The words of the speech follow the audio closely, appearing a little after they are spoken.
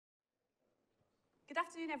Good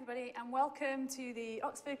afternoon, everybody, and welcome to the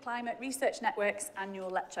Oxford Climate Research Network's annual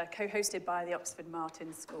lecture, co-hosted by the Oxford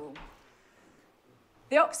Martin School.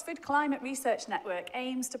 The Oxford Climate Research Network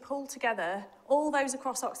aims to pull together all those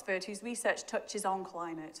across Oxford whose research touches on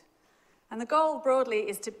climate. And the goal, broadly,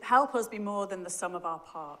 is to help us be more than the sum of our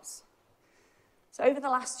parts. So over the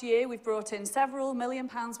last year, we've brought in several £1 million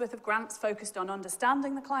worth of grants focused on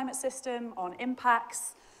understanding the climate system, on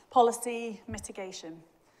impacts, policy, mitigation.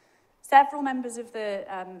 Several members of the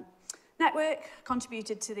network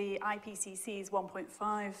contributed to the IPCC's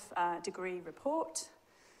 1.5 degree report.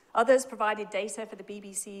 Others provided data for the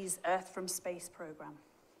BBC's Earth from Space programme.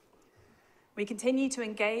 We continue to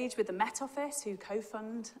engage with the Met Office, who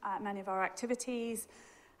co-fund many of our activities,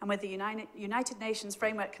 and with the United Nations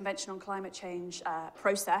Framework Convention on Climate Change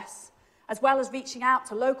process, as well as reaching out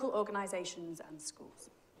to local organisations and schools.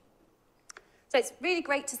 So it's really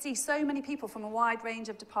great to see so many people from a wide range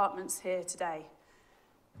of departments here today.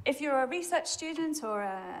 If you're a research student or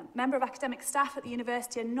a member of academic staff at the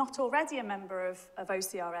university and not already a member of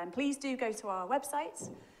OCRN, please do go to our website,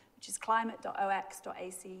 which is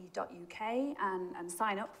climate.ox.ac.uk, and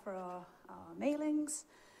sign up for our mailings.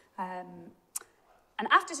 And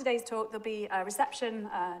after today's talk, there'll be a reception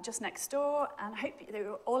just next door, and I hope that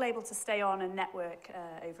you're all able to stay on and network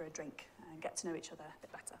over a drink and get to know each other a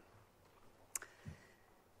bit better.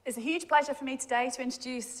 It's a huge pleasure for me today to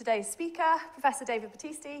introduce today's speaker, Professor David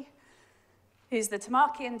Battisti, who's the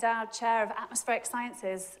Tamaki Endowed Chair of Atmospheric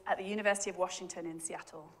Sciences at the University of Washington in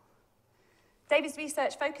Seattle. David's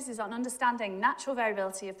research focuses on understanding natural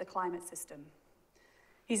variability of the climate system.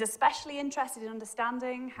 He's especially interested in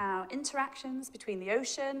understanding how interactions between the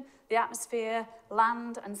ocean, the atmosphere,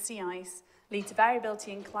 land, and sea ice lead to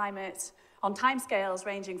variability in climate on timescales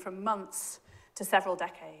ranging from months to several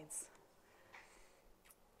decades.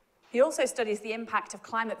 He also studies the impact of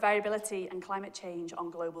climate variability and climate change on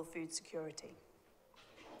global food security.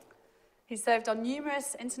 He's served on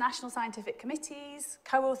numerous international scientific committees,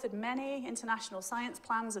 co-authored many international science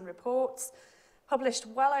plans and reports, published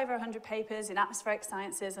well over 100 papers in atmospheric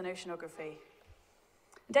sciences and oceanography.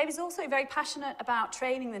 David's also very passionate about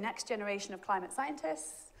training the next generation of climate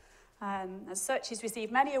scientists. As such, he's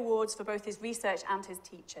received many awards for both his research and his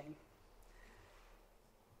teaching.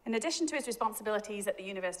 In addition to his responsibilities at the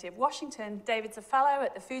University of Washington, David's a fellow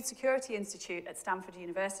at the Food Security Institute at Stanford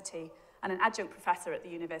University and an adjunct professor at the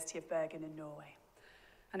University of Bergen in Norway.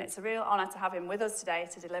 And it's a real honour to have him with us today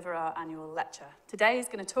to deliver our annual lecture. Today he's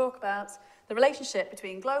going to talk about the relationship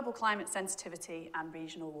between global climate sensitivity and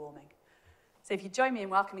regional warming. So if you join me in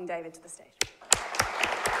welcoming David to the stage.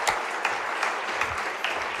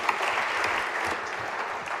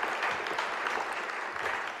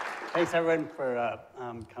 Thanks, everyone, for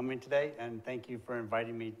coming today, and thank you for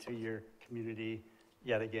inviting me to your community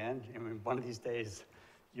yet again. I mean, one of these days,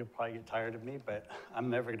 you'll probably get tired of me, but I'm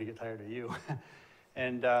never going to get tired of you.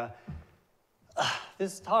 And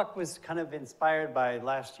this talk was kind of inspired by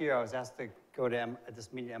last year. I was asked to go to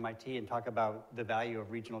this meeting at MIT and talk about the value of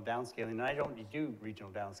regional downscaling. And I don't do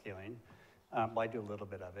regional downscaling. Well, I do a little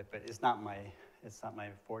bit of it, but it's not my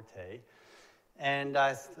forte. And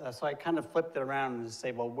so I kind of flipped it around and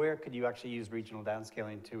say, well, where could you actually use regional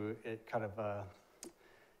downscaling to kind of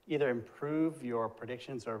either improve your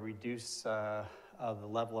predictions or reduce the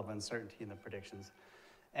level of uncertainty in the predictions?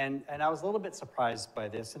 And I was a little bit surprised by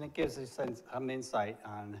this, and it gives us some insight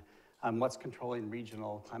on what's controlling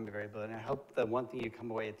regional climate variability. And I hope the one thing you come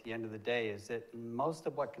away at the end of the day is that most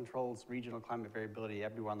of what controls regional climate variability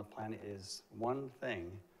everywhere on the planet is one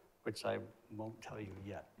thing, which I won't tell you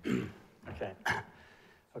yet.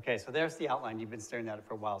 Okay, so there's the outline. You've been staring at it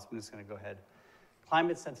for a while, so I'm just going to go ahead.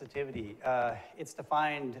 Climate sensitivity, it's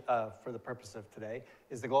defined for the purpose of today,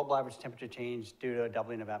 is the global average temperature change due to a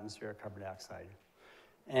doubling of atmospheric carbon dioxide.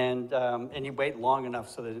 And you wait long enough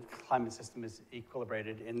so that the climate system is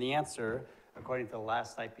equilibrated. And the answer, according to the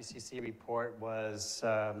last IPCC report, was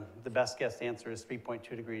the best guess answer is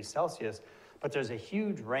 3.2 degrees Celsius. But there's a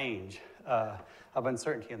huge range of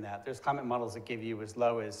uncertainty in that. There's climate models that give you as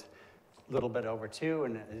low as a little bit over 2,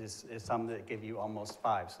 and is some that give you almost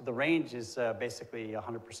 5. So the range is basically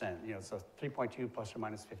 100%, so 3.2 plus or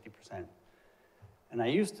minus 50%. And I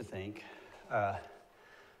used to think,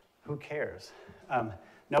 who cares?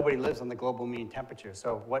 Nobody lives on the global mean temperature,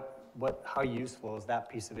 so how useful is that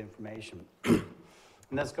piece of information? And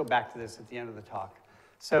let's go back to this at the end of the talk.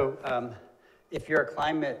 So if you're a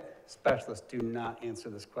climate specialist, do not answer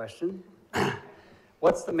this question.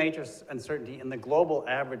 What's the major uncertainty in the global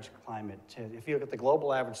average climate? If you look at the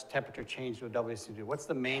global average temperature change to a WC2, what's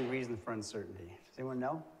the main reason for uncertainty? Does anyone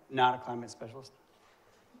know? Not a climate specialist?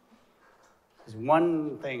 There's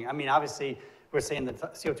one thing. I mean, obviously, we're saying that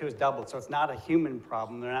CO2 is doubled, so it's not a human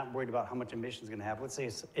problem. They're not worried about how much emissions is going to have. Let's say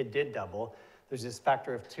it did double. There's this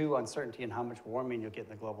factor of 2 uncertainty in how much warming you'll get in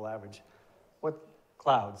the global average. What?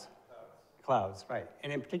 Clouds. Clouds, right.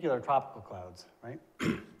 And in particular, tropical clouds, right?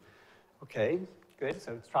 Okay, good.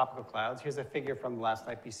 So it's tropical clouds. Here's a figure from the last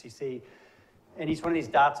IPCC. And each one of these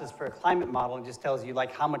dots is for a climate model and just tells you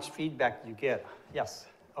like how much feedback you get. Yes.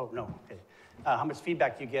 Oh, no. Okay. How much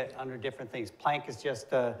feedback you get under different things. Planck is just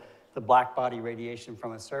the black body radiation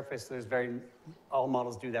from a surface. All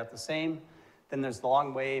models do that the same. Then there's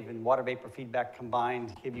long wave and water vapor feedback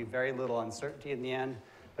combined, give you very little uncertainty in the end.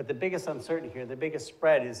 But the biggest uncertainty here, the biggest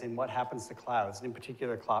spread is in what happens to clouds, and in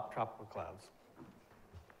particular tropical clouds.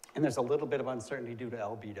 And there's a little bit of uncertainty due to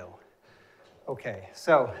albedo. Okay,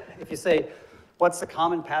 so if you say, what's the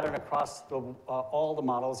common pattern across all the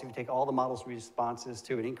models? If you take all the models' responses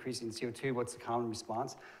to an increase in CO2, what's the common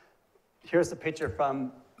response? Here's the picture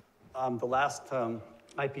from the last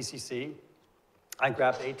IPCC. I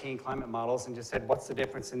grabbed 18 climate models and just said, what's the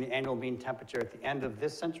difference in the annual mean temperature at the end of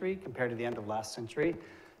this century compared to the end of last century?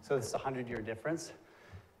 So this is a 100-year difference.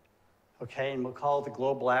 Okay, and we'll call the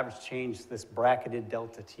global average change this bracketed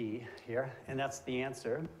delta T here, and that's the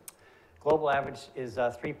answer. Global average is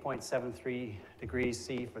 3.73 degrees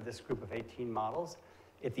C for this group of 18 models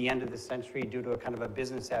at the end of this century due to a kind of a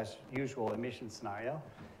business as usual emission scenario.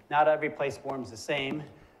 Not every place warms the same.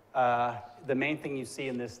 The main thing you see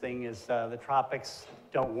in this thing is the tropics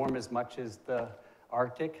don't warm as much as the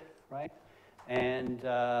Arctic, right? And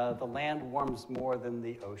the land warms more than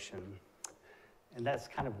the ocean. And that's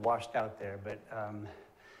kind of washed out there, but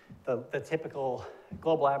the typical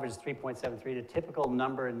global average is 3.73. The typical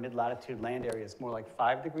number in mid-latitude land area is more like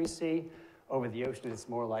 5 degrees C. Over the ocean, it's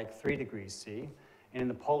more like 3 degrees C. And in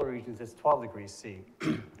the polar regions, it's 12 degrees C.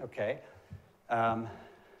 Okay.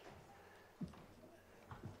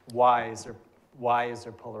 Why is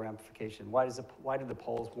there polar amplification? Why do the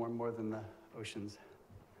poles warm more than the oceans?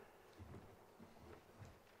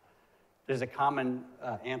 There's a common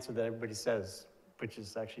answer that everybody says, which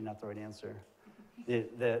is actually not the right answer.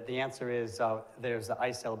 The answer is there's the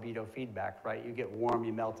ice albedo feedback, right? You get warm,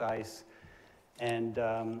 you melt ice, and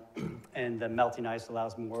the melting ice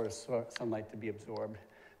allows more sunlight to be absorbed.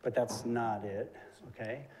 But that's not it,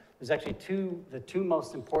 okay? There's actually the two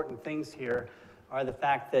most important things here are the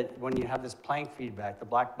fact that when you have this Planck feedback, the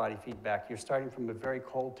black body feedback, you're starting from a very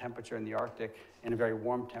cold temperature in the Arctic and a very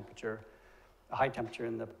warm temperature, a high temperature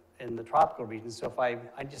in the tropical regions. So if I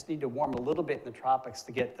just need to warm a little bit in the tropics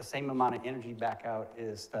to get the same amount of energy back out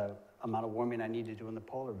as the amount of warming I need to do in the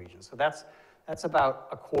polar regions. So that's about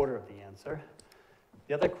a quarter of the answer.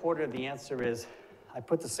 The other quarter of the answer is I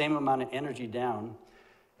put the same amount of energy down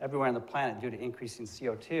everywhere on the planet due to increasing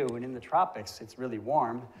CO2, and in the tropics, it's really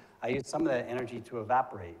warm. I use some of that energy to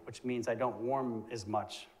evaporate, which means I don't warm as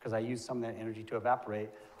much because I use some of that energy to evaporate.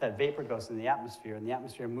 That vapor goes in the atmosphere, and the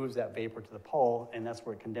atmosphere moves that vapor to the pole, and that's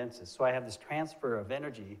where it condenses. So I have this transfer of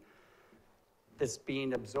energy that's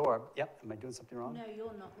being absorbed. Yep, am I doing something wrong? No,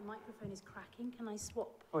 you're not. The microphone is cracking. Can I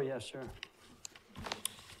swap? Oh, yeah, sure.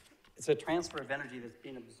 It's a transfer of energy that's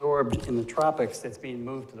being absorbed in the tropics that's being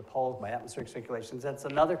moved to the poles by atmospheric circulations. That's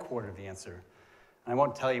another quarter of the answer. And I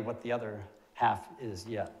won't tell you what the other half is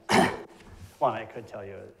yet. Well, I could tell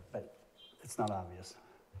you, but it's not obvious.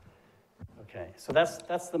 Okay, so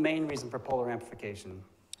that's the main reason for polar amplification.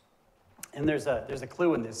 And there's a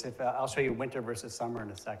clue in this. I'll show you winter versus summer in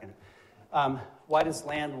a second. Why does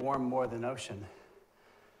land warm more than ocean?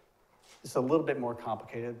 It's a little bit more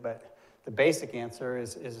complicated, but the basic answer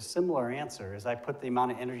is a similar answer, is I put the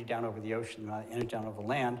amount of energy down over the ocean, the amount of energy down over the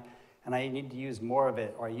land, and I need to use more of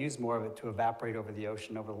it, or I use more of it to evaporate over the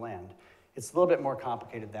ocean, over the land. It's a little bit more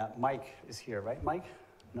complicated than that. Mike is here, right, Mike?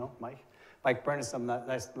 No, Mike? Mike Byrne has some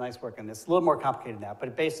nice work on this. It's a little more complicated than that,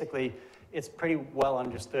 but basically, it's pretty well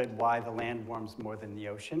understood why the land warms more than the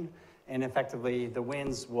ocean, and effectively, the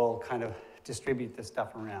winds will kind of distribute this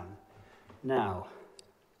stuff around. Now,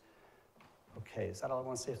 okay, is that all I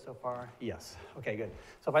want to say so far? Yes. Okay, good.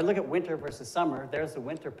 So if I look at winter versus summer, there's the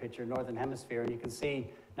winter picture, northern hemisphere, and you can see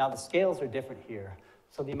now the scales are different here.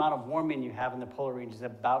 So the amount of warming you have in the polar region is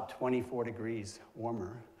about 24 degrees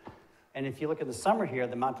warmer. And if you look at the summer here,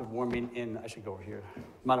 the amount of warming I should go over here, the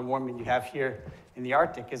amount of warming you have here in the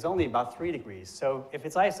Arctic is only about 3 degrees. So if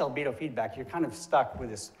it's ice albedo feedback, you're kind of stuck with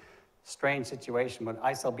this strange situation, but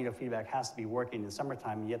ice albedo feedback has to be working in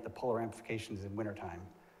summertime, and yet the polar amplification is in wintertime.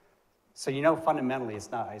 So you know fundamentally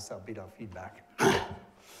it's not ice albedo feedback.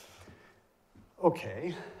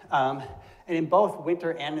 Okay, and in both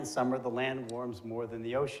winter and in summer, the land warms more than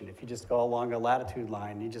the ocean. If you just go along a latitude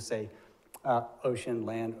line, you just say ocean,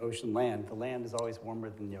 land, the land is always warmer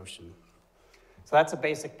than the ocean. So that's a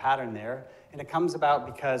basic pattern there. And it comes about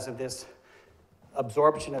because of this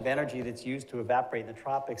absorption of energy that's used to evaporate in the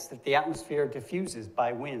tropics, that the atmosphere diffuses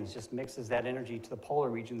by winds, just mixes that energy to the polar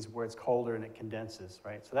regions where it's colder and it condenses,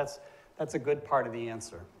 right? So that's a good part of the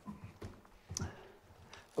answer. So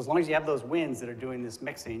as long as you have those winds that are doing this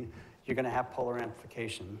mixing, you're going to have polar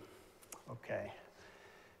amplification. Okay.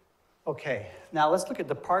 Okay, now let's look at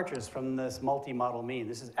departures from this multi-model mean.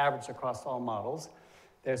 This is average across all models.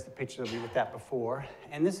 There's the picture we looked at before.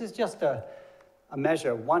 And this is just a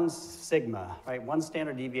measure, one sigma, right? One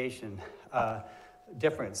standard deviation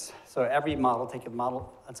difference. So every model, take the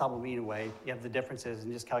model ensemble mean away, you have the differences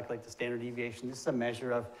and just calculate the standard deviation. This is a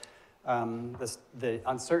measure of the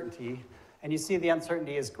uncertainty. And you see the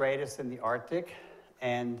uncertainty is greatest in the Arctic,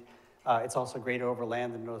 and it's also greater over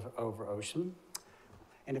land than over ocean.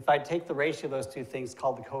 And if I take the ratio of those two things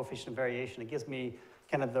called the coefficient of variation, it gives me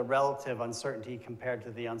kind of the relative uncertainty compared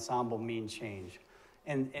to the ensemble mean change.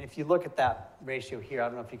 And if you look at that ratio here, I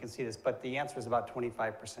don't know if you can see this, but the answer is about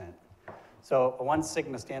 25%. So a 1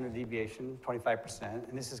 sigma standard deviation, 25%,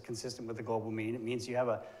 and this is consistent with the global mean. It means you have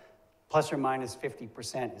a plus or minus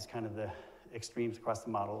 50% is kind of the extremes across the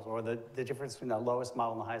models, or the difference between the lowest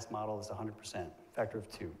model and the highest model is 100%, factor of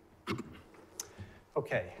 2.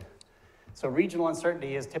 Okay. So regional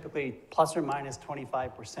uncertainty is typically plus or minus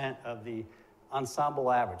 25% of the ensemble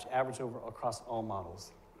average across all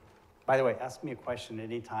models. By the way, ask me a question at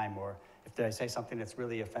any time, or if I say something that's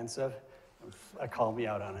really offensive, call me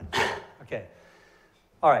out on it. Okay.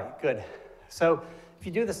 All right, good. So if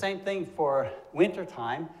you do the same thing for winter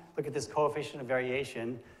time, look at this coefficient of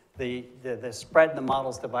variation, the spread in the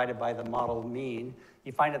models divided by the model mean,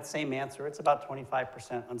 you find the same answer. It's about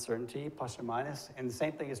 25% uncertainty, plus or minus, and the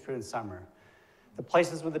same thing is true in summer. The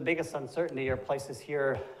places with the biggest uncertainty are places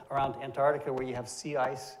here around Antarctica where you have sea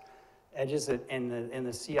ice edges, and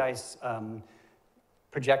the sea ice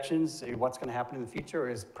projections, what's going to happen in the future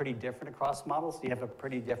is pretty different across models. You have a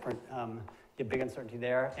pretty different, you have big uncertainty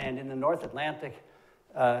there. And in the North Atlantic,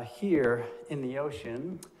 here in the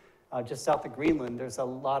ocean, just south of Greenland, there's a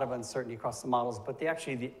lot of uncertainty across the models, but the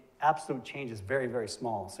absolute change is very, very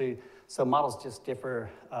small. So models just differ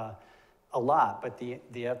a lot, but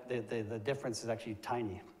the difference is actually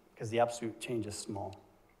tiny because the absolute change is small.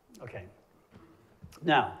 Okay.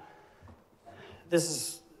 Now,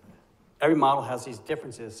 every model has these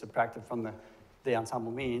differences subtracted from the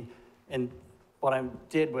ensemble mean, and what I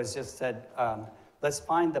did was just said, let's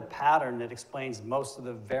find the pattern that explains most of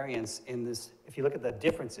the variance in this. If you look at the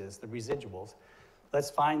differences, the residuals, let's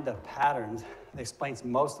find the pattern that explains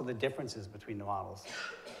most of the differences between the models.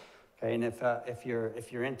 Okay, and if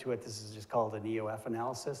you're into it, this is just called an EOF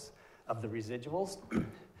analysis of the residuals.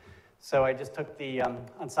 So I just took the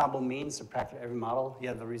ensemble mean, subtracted every model. You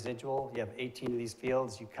have the residual, you have 18 of these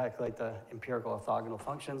fields, you calculate the empirical orthogonal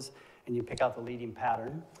functions, and you pick out the leading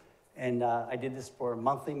pattern. And I did this for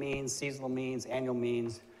monthly means, seasonal means, annual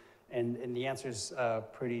means, and the answer's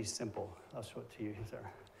pretty simple. I'll show it to you here.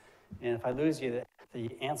 And if I lose you,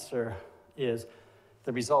 the answer is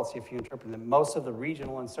the results, if you interpret them. Most of the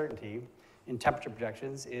regional uncertainty in temperature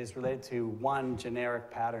projections is related to one generic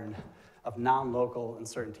pattern of non-local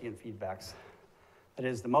uncertainty and feedbacks. That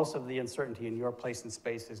is, most of the uncertainty in your place in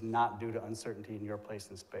space is not due to uncertainty in your place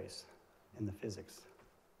in space, in the physics.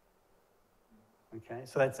 Okay,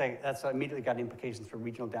 so that's immediately got implications for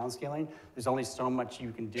regional downscaling. There's only so much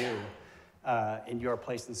you can do in your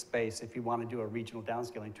place in space if you want to do a regional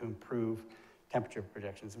downscaling to improve temperature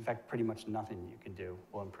projections. In fact, pretty much nothing you can do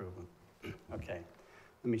will improve them. Okay,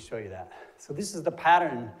 let me show you that. So this is the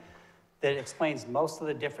pattern that explains most of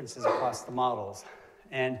the differences across the models.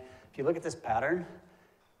 And if you look at this pattern,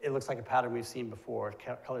 it looks like a pattern we've seen before.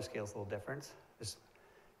 Color scale is a little different.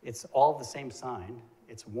 It's all the same sign.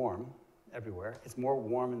 It's warm everywhere. It's more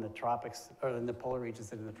warm in the tropics, or in the polar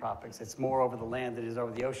regions than in the tropics. It's more over the land than it is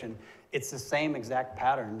over the ocean. It's the same exact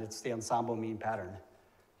pattern. It's the ensemble mean pattern.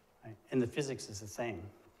 Right? And the physics is the same.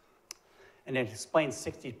 And it explains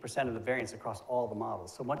 60% of the variance across all the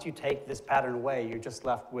models. So once you take this pattern away, you're just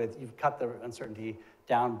left with, you've cut the uncertainty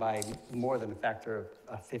down by more than a factor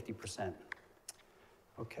of 50%.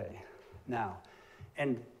 Okay, now,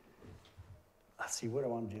 and let's see, where do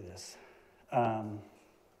I want to do this?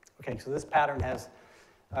 Okay, so this pattern has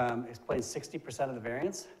explains 60% of the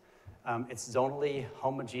variance. It's zonally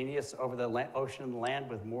homogeneous over the ocean and the land,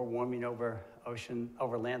 with more warming over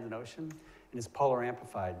land than ocean, and it's polar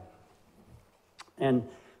amplified. And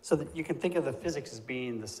so that you can think of the physics as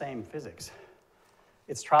being the same physics.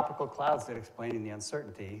 It's tropical clouds that are explaining the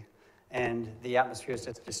uncertainty, and the atmosphere is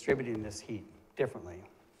just distributing this heat differently.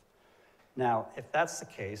 Now, if that's the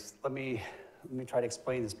case, let me Let me try to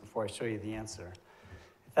explain this before I show you the answer.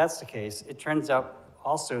 If that's the case, it turns out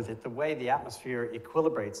also that the way the atmosphere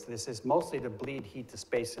equilibrates this is mostly to bleed heat to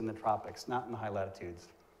space in the tropics, not in the high latitudes.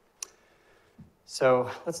 So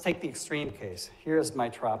let's take the extreme case. Here's my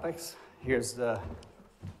tropics. Here's the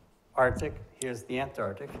Arctic. Here's the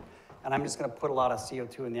Antarctic. And I'm just going to put a lot of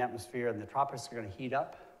CO2 in the atmosphere, and the tropics are going to heat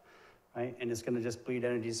up, right? And it's going to just bleed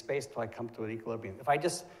energy to space until I come to an equilibrium. If I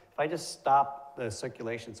just stop the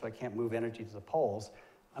circulation so I can't move energy to the poles,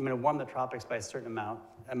 I'm going to warm the tropics by a certain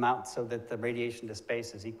amount so that the radiation to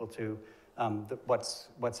space is equal to what's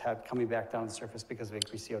coming back down the surface because of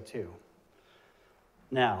increased CO2.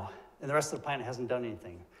 Now, and the rest of the planet hasn't done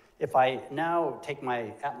anything. If I now take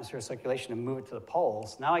my atmosphere circulation and move it to the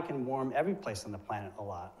poles, now I can warm every place on the planet a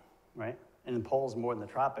lot, right? And the poles more than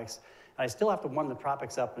the tropics. And I still have to warm the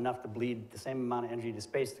tropics up enough to bleed the same amount of energy to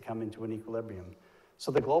space to come into an equilibrium. So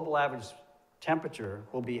the global average temperature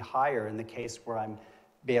will be higher in the case where I'm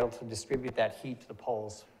be able to distribute that heat to the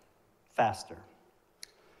poles faster.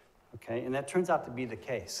 Okay, and that turns out to be the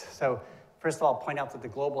case. So first of all, I'll point out that the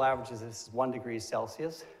global average is 1 degree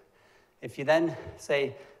Celsius. If you then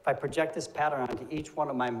say, if I project this pattern onto each one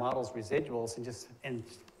of my model's residuals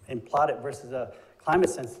and plot it versus a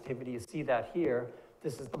climate sensitivity, you see that here,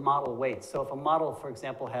 this is the model weight. So if a model, for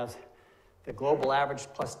example, has the global average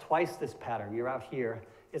plus twice this pattern, you're out here,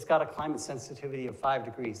 it's got a climate sensitivity of 5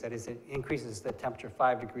 degrees. That is, it increases the temperature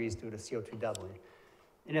 5 degrees due to CO2 doubling.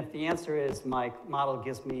 And if the answer is my model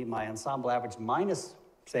gives me my ensemble average minus,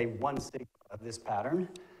 say, 1 sigma of this pattern,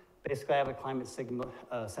 basically I have a climate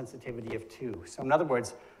sensitivity of 2. So in other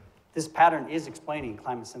words, this pattern is explaining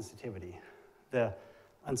climate sensitivity. The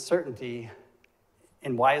uncertainty,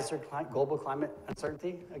 and why is there global climate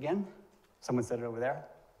uncertainty again? Someone said it over there.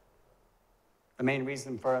 The main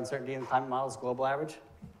reason for uncertainty in the climate model is global average?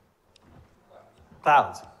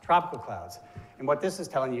 Clouds, tropical clouds. And what this is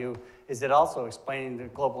telling you is it also explaining the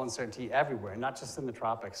global uncertainty everywhere, not just in the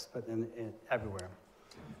tropics, but everywhere.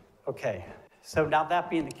 Okay, so now that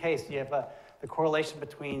being the case, you have the correlation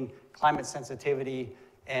between climate sensitivity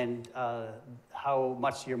and how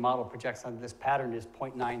much your model projects onto this pattern is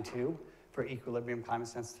 0.92 for equilibrium climate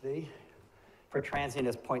sensitivity. For transient,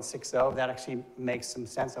 it's 0.60. That actually makes some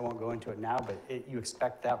sense. I won't go into it now, but you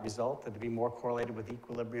expect that result to be more correlated with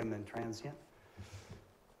equilibrium than transient.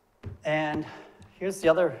 And here's the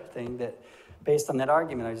other thing that, based on that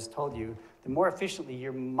argument I just told you, the more efficiently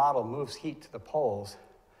your model moves heat to the poles,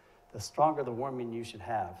 the stronger the warming you should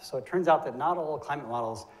have. So it turns out that not all climate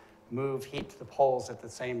models move heat to the poles at the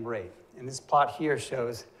same rate. And this plot here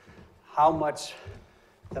shows how much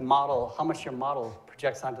your model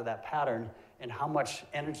projects onto that pattern and how much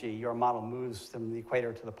energy your model moves from the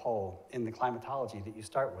equator to the pole in the climatology that you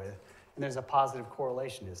start with. And there's a positive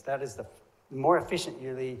correlation. That is the more efficient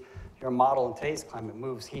your model in today's climate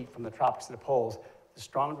moves heat from the tropics to the poles, the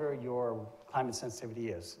stronger your climate sensitivity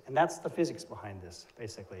is. And that's the physics behind this,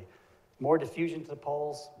 basically. More diffusion to the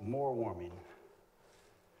poles, more warming.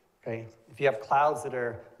 Okay? If you have clouds that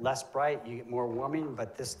are less bright, you get more warming,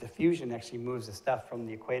 but this diffusion actually moves the stuff from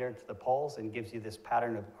the equator to the poles and gives you this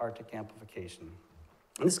pattern of Arctic amplification.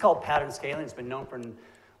 And this is called pattern scaling. It's been known for a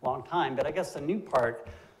long time, but I guess the new part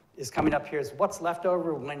is coming up here is what's left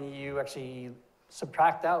over when you actually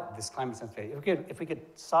subtract out this climate sensitivity. If we could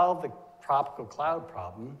solve the tropical cloud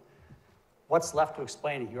problem, what's left to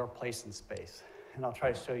explain at your place in space? And I'll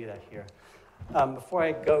try to show you that here. Before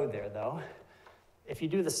I go there, though, if you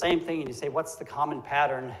do the same thing and you say, what's the common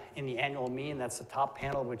pattern in the annual mean? That's the top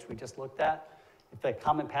panel, which we just looked at. If the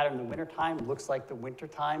common pattern in the wintertime looks like the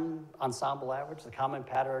wintertime ensemble average, the common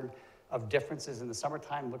pattern of differences in the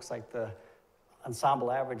summertime looks like the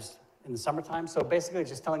ensemble average in the summertime. So basically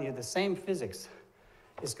just telling you the same physics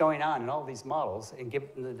is going on in all these models, and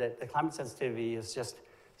given that the climate sensitivity is just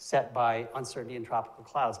set by uncertainty in tropical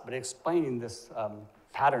clouds, but explaining this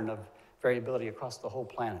pattern of variability across the whole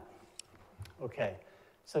planet. Okay,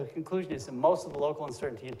 so the conclusion is that most of the local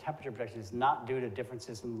uncertainty in temperature projection is not due to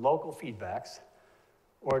differences in local feedbacks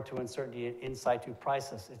or to uncertainty in in situ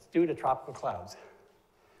prices. It's due to tropical clouds.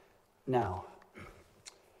 Now,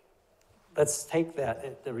 let's take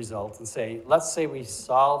the result and say, let's say we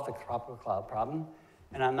solve the tropical cloud problem,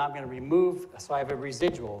 and I'm now going to remove, so I have a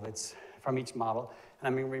residual that's from each model, and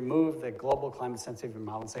I'm going to remove the global climate sensitivity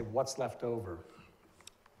model and say, what's left over?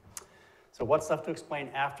 So what's left to explain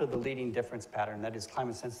after the leading difference pattern, that is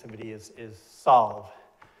climate sensitivity, is solved?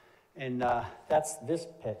 And that's this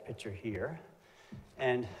picture here.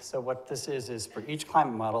 And so what this is for each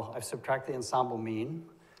climate model, I've subtracted the ensemble mean.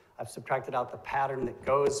 I've subtracted out the pattern that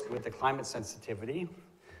goes with the climate sensitivity.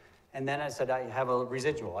 And then I said I have a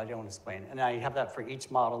residual, I don't explain. And I have that for each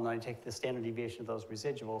model, and I take the standard deviation of those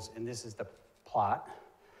residuals, and this is the plot.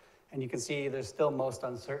 And you can see there's still most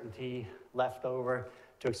uncertainty left over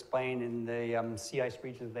to explain in the sea ice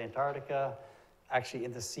region of Antarctica, actually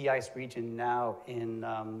in the sea ice region now in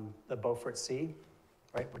the Beaufort Sea,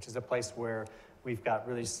 right, which is a place where we've got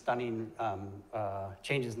really stunning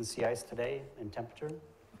changes in sea ice today in temperature.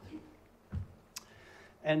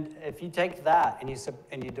 And if you take that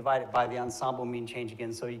and you divide it by the ensemble mean change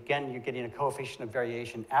again, so again, you're getting a coefficient of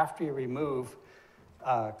variation. After you remove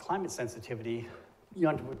climate sensitivity, you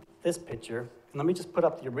end up with this picture. And let me just put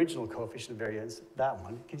up the original coefficient of variance, that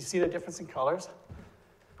one. Can you see the difference in colors?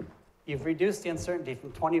 You've reduced the uncertainty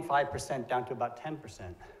from 25% down to about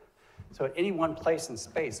 10%. So at any one place in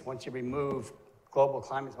space, once you remove global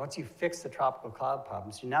climate, once you fix the tropical cloud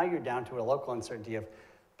problems, now you're down to a local uncertainty of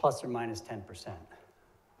plus or minus 10%,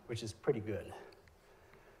 which is pretty good.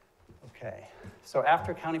 Okay, so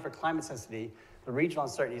after accounting for climate sensitivity, the regional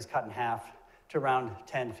uncertainty is cut in half to around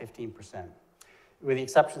 10, 15%, with the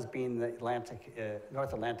exceptions being the Atlantic,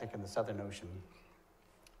 North Atlantic and the Southern Ocean,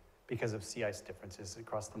 because of sea ice differences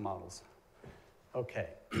across the models. Okay,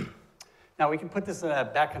 now we can put this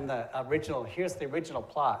back in the original, here's the original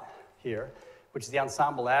plot here, which is the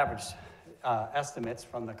ensemble average estimates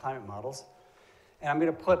from the climate models. And I'm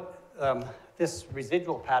gonna put this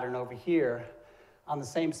residual pattern over here on the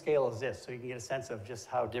same scale as this, so you can get a sense of just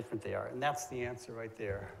how different they are. And that's the answer right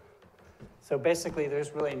there. So basically,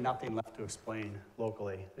 there's really nothing left to explain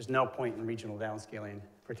locally. There's no point in regional downscaling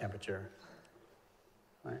for temperature.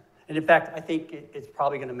 Right? And in fact, I think it's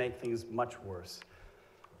probably going to make things much worse.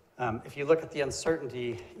 If you look at the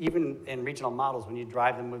uncertainty, even in regional models, when you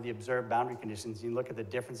drive them with the observed boundary conditions, you look at the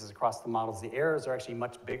differences across the models, the errors are actually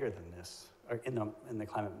much bigger than this, or in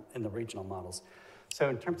the regional models. So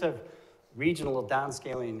in terms of regional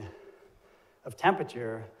downscaling of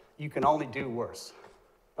temperature, you can only do worse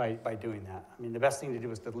by doing that. I mean, the best thing to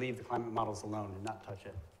do is to leave the climate models alone and not touch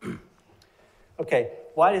it. Okay,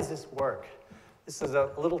 why does this work? This is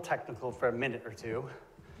a little technical for a minute or two.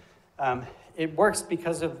 It works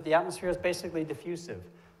because of the atmosphere is basically diffusive.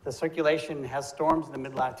 The circulation has storms in the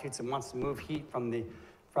mid-latitudes and wants to move heat from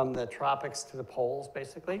the tropics to the poles,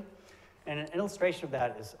 basically. And an illustration of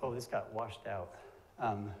that is, oh, this got washed out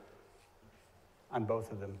on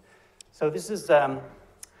both of them. So this is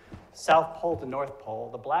South Pole to North Pole.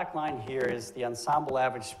 The black line here is the ensemble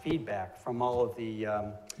average feedback from all of the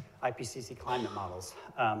IPCC climate models.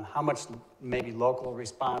 How much maybe local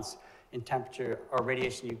response in temperature or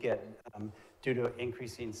radiation you get due to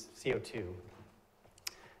increasing CO2.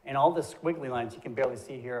 And all the squiggly lines you can barely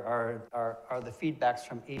see here are the feedbacks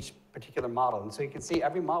from each particular model. And so you can see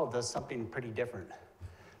every model does something pretty different,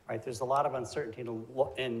 right? There's a lot of uncertainty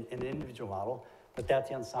in an individual model, but that's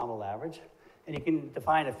the ensemble average. And you can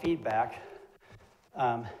define a feedback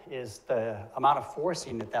is the amount of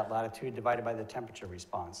forcing at that latitude divided by the temperature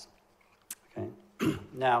response. Okay.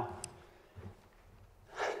 Now,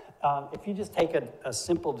 if you just take a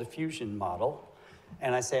simple diffusion model,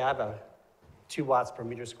 and I say I have a 2 watts per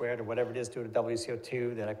meter squared, or whatever it is, due to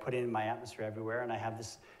WCO2 that I put in my atmosphere everywhere, and I have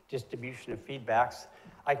this distribution of feedbacks,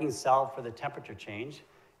 I can solve for the temperature change,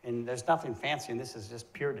 and there's nothing fancy, and this is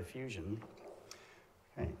just pure diffusion.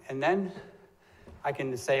 Okay. And then I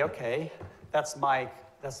can say, okay, that's my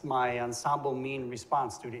ensemble mean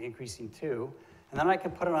response due to increasing 2. And then I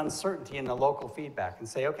can put an uncertainty in the local feedback and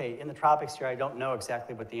say, okay, in the tropics here, I don't know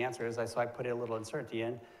exactly what the answer is, so I put a little uncertainty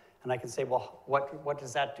in. And I can say, well, what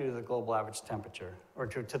does that do to the global average temperature, or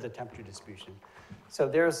to the temperature distribution? So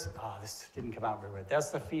there's, this didn't come out very well.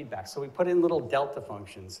 That's the feedback. So we put in little delta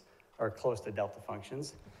functions, or close to delta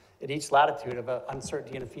functions, at each latitude of an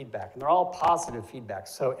uncertainty and a feedback. And they're all positive feedbacks.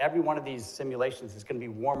 So every one of these simulations is going to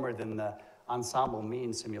be warmer than the ensemble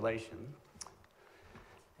mean simulation.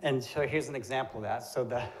 And so here's an example of that. So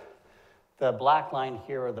the black line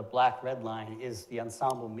here, or the black-red line, is the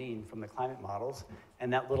ensemble mean from the climate models.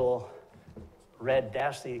 And that little red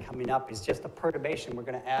dash thing coming up is just a perturbation we're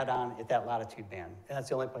going to add on at that latitude band. And that's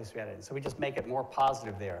the only place we add it in. So we just make it more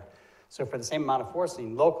positive there. So for the same amount of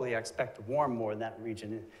forcing, locally, I expect to warm more in that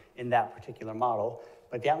region in that particular model.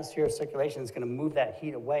 But the atmospheric circulation is going to move that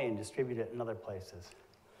heat away and distribute it in other places.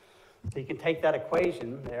 So you can take that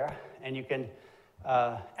equation there, and you can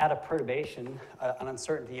add a perturbation, an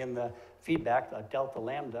uncertainty in the feedback, a delta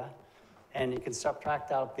lambda, and you can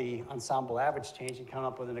subtract out the ensemble average change and come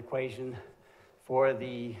up with an equation for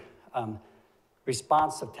the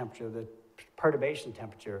responsive temperature, the perturbation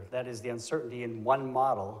temperature. That is the uncertainty in one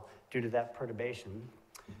model due to that perturbation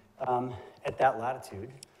at that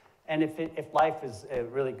latitude. And if life is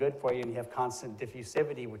really good for you and you have constant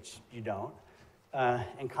diffusivity, which you don't,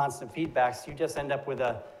 and constant feedbacks, you just end up with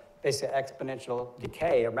a basically exponential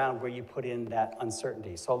decay around where you put in that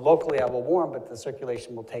uncertainty. So locally I will warm, but the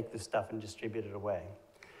circulation will take this stuff and distribute it away.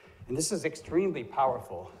 And this is extremely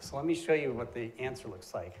powerful. So let me show you what the answer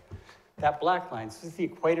looks like. That black line, this is the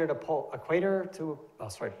equator to pole,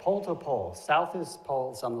 pole to pole. South is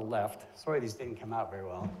poles on the left. Sorry, these didn't come out very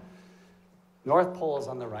well. North pole is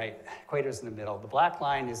on the right, equator's in the middle. The black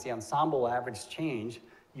line is the ensemble average change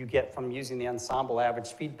you get from using the ensemble average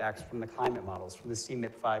feedbacks from the climate models, from the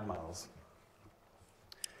CMIP5 models.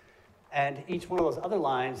 And each one of those other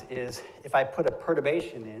lines is, if I put a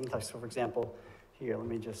perturbation in, like so for example, here, let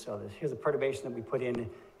me just show this. Here's a perturbation that we put in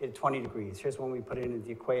at 20 degrees. Here's one we put in at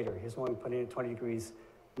the equator. Here's one we put in at 20 degrees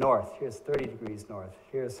north. Here's 30 degrees north.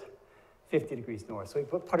 Here's 50 degrees north. So we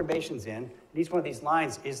put perturbations in, and each one of these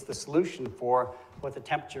lines is the solution for what the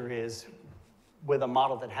temperature is with a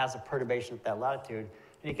model that has a perturbation at that latitude.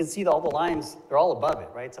 And you can see that all the lines, they're all above it,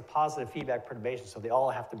 right? It's a positive feedback perturbation, so they all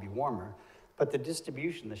have to be warmer. But the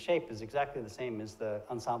distribution, the shape, is exactly the same as the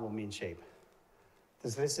ensemble mean shape.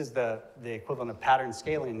 This is the equivalent of pattern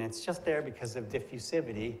scaling, and it's just there because of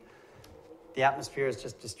diffusivity. The atmosphere is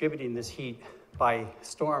just distributing this heat by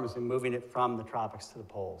storms and moving it from the tropics to the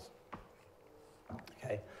poles.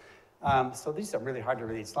 Okay, so these are really hard to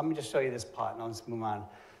read. So let me just show you this plot, and I'll just move on.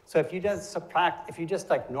 So if you just subtract, if you just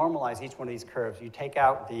like normalize each one of these curves, you take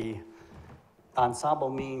out the ensemble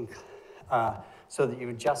mean, so that you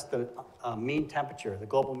adjust the mean temperature, the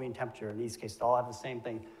global mean temperature. In these cases, they all have the same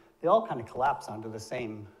thing. They all kind of collapse onto the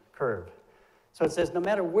same curve. So it says no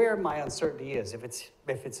matter where my uncertainty is, if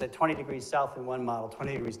it's at 20 degrees south in one model,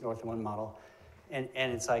 20 degrees north in one model, and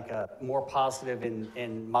it's like more positive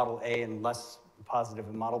in model A and less positive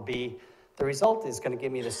in model B, the result is going to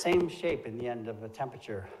give me the same shape in the end of a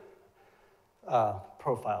temperature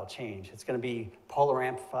profile change. It's going to be polar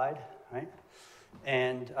amplified, right?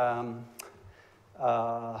 And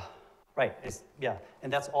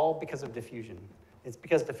and that's all because of diffusion. It's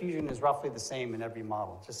because diffusion is roughly the same in every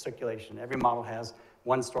model, just circulation. Every model has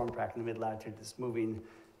one storm track in the mid-latitude that's moving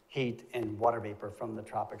heat and water vapor from the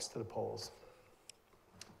tropics to the poles.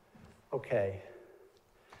 Okay.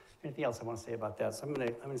 Anything else I want to say about that? So I'm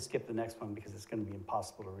gonna skip the next one because it's going to be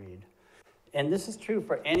impossible to read. And this is true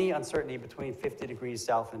for any uncertainty between 50 degrees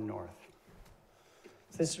south and north.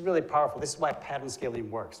 So this is really powerful. This is why pattern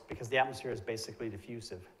scaling works, because the atmosphere is basically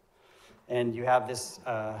diffusive. And you have this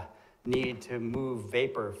need to move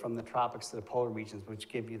vapor from the tropics to the polar regions, which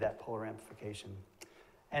give you that polar amplification.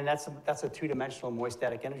 And that's a two-dimensional moist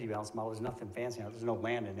static energy balance model. There's nothing fancy on it. There's no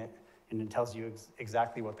land in it. And it tells you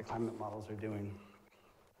exactly what the climate models are doing.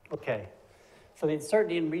 Okay, so the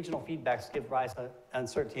uncertainty in regional feedbacks give rise to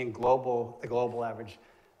uncertainty in the global average,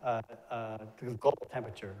 the global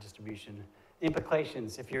temperature distribution.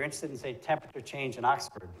 Implications, if you're interested in, say, temperature change in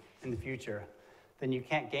Oxford in the future, then you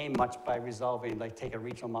can't gain much by resolving, like take a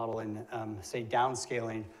regional model and, say,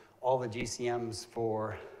 downscaling all the GCMs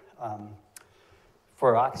for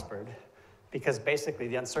Oxford, because basically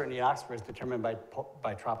the uncertainty in Oxford is determined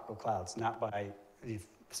by tropical clouds, not by the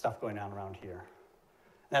stuff going on around here.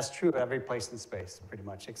 And that's true of every place in space, pretty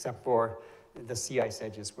much, except for the sea ice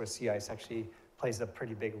edges, where sea ice actually plays a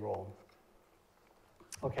pretty big role.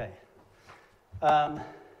 Okay.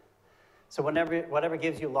 So whatever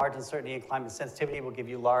gives you large uncertainty in climate sensitivity will give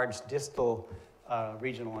you large distal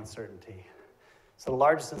regional uncertainty. So the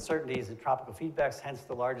largest uncertainty is in tropical feedbacks, hence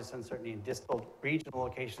the largest uncertainty in distal regional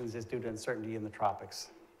locations is due to uncertainty in the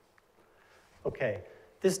tropics. Okay,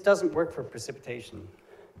 this doesn't work for precipitation.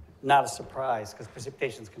 Not a surprise, because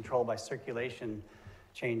precipitation is controlled by circulation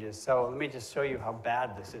changes. So let me just show you how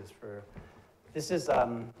bad this is for, this is,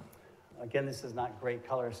 again, this is not great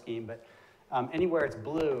color scheme, but anywhere it's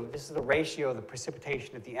blue, this is the ratio of the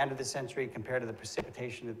precipitation at the end of the century compared to the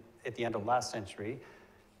precipitation at the end of last century.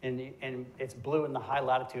 And it's blue in the high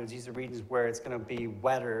latitudes. These are regions where it's going to be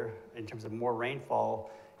wetter in terms of more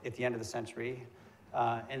rainfall at the end of the century.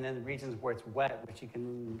 And then the regions where it's wet, which you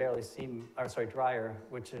can barely see, or sorry, drier,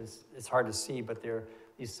 which is, it's hard to see, but they're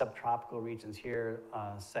these subtropical regions here,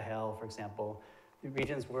 Sahel, for example, the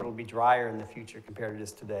regions where it'll be drier in the future compared to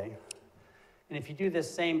this today. And if you do this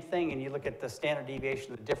same thing and you look at the standard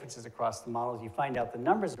deviation of the differences across the models, you find out the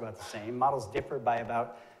numbers are about the same. Models differ by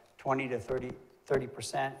about 20 to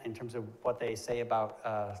 30% in terms of what they say about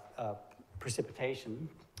precipitation.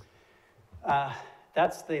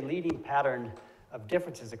 That's the leading pattern of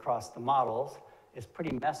differences across the models. It's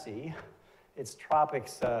pretty messy. It's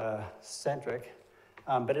tropics centric,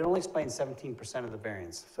 but it only explains 17% of the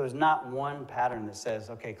variance. So there's not one pattern that says,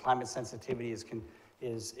 okay, climate sensitivity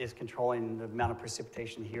is controlling the amount of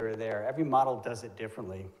precipitation here or there. Every model does it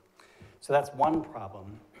differently. So that's one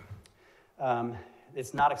problem.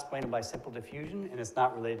 It's not explained by simple diffusion, and it's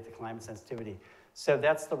not related to climate sensitivity. So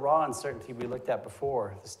that's the raw uncertainty we looked at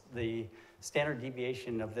before, the standard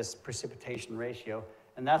deviation of this precipitation ratio.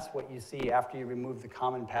 And that's what you see after you remove the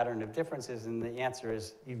common pattern of differences, and the answer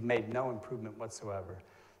is you've made no improvement whatsoever.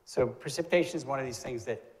 So precipitation is one of these things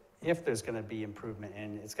that if there's going to be improvement,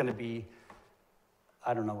 and it's going to be,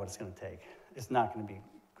 I don't know what it's going to take. It's not going to be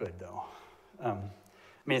good, though. I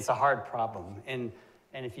mean, it's a hard problem. And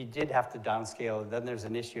if you did have to downscale, then there's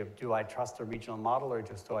an issue of, do I trust a regional model or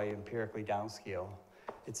just do I empirically downscale?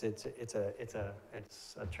 It's a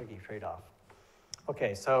tricky trade-off.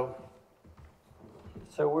 Okay, so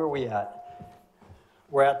where are we at?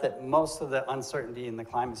 We're at that most of the uncertainty in the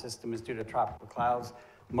climate system is due to tropical clouds.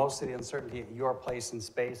 Most of the uncertainty at your place in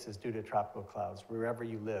space is due to tropical clouds, wherever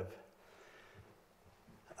you live.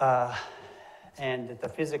 And the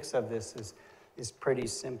physics of this is pretty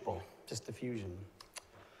simple, just diffusion.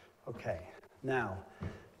 Okay, now,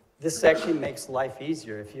 this actually makes life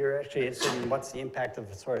easier. If you're actually interested in what's the impact of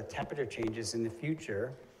the sort of temperature changes in the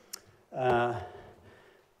future,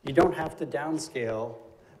 you don't have to downscale,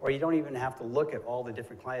 or you don't even have to look at all the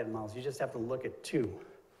different climate models. You just have to look at two,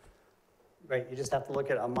 right? You just have to look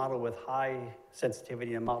at a model with high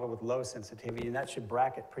sensitivity and a model with low sensitivity, and that should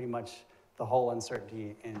bracket pretty much the whole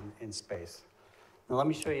uncertainty in space. Now let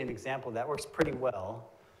me show you an example that works pretty well.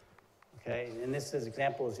 Okay, and this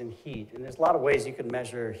example is in heat, and there's a lot of ways you can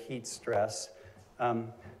measure heat stress.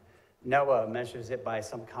 NOAA measures it by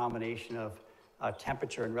some combination of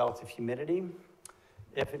temperature and relative humidity.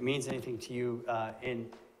 If it means anything to you,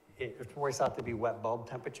 it works out to be wet bulb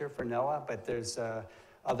temperature for NOAA, but there's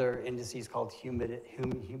other indices called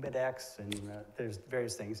humidex, and there's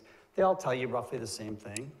various things. They all tell you roughly the same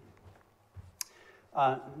thing.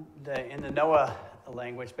 In the NOAA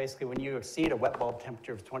language, basically when you exceed a wet bulb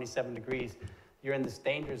temperature of 27 degrees, you're in this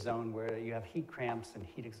danger zone where you have heat cramps and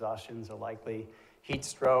heat exhaustions are likely. Heat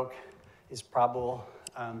stroke is probable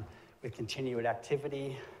with continued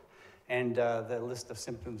activity. And the list of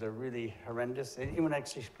symptoms are really horrendous. Anyone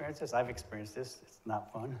actually experience this? I've experienced this. It's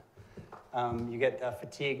not fun. You get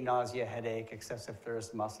fatigue, nausea, headache, excessive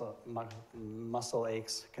thirst, muscle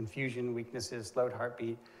aches, confusion, weaknesses, slowed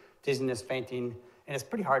heartbeat, dizziness, fainting, and it's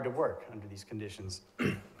pretty hard to work under these conditions.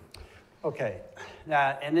 Okay,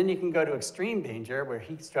 and then you can go to extreme danger where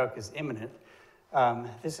heat stroke is imminent.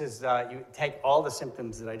 This is, you take all the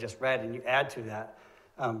symptoms that I just read and you add to that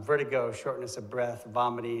vertigo, shortness of breath,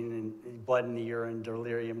 vomiting, and blood in the urine,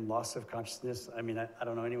 delirium, loss of consciousness. I mean, I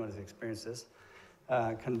don't know anyone who's experienced this.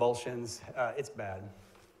 Convulsions, it's bad.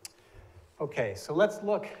 Okay, so let's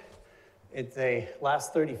look at the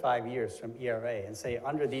last 35 years from ERA and say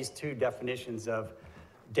under these two definitions of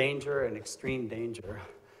danger and extreme danger,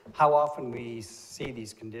 how often we see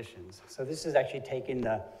these conditions. So this is actually taking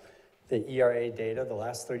the ERA data, the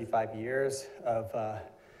last 35 years of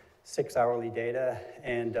 6 hourly data,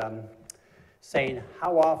 and saying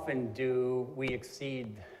how often do we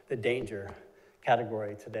exceed the danger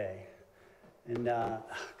category today. And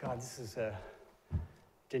God, this is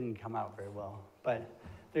didn't come out very well, but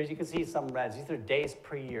you can see some reds. These are days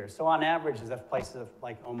per year. So on average, there's places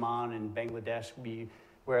like Oman and Bangladesh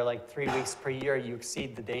where like 3 weeks per year you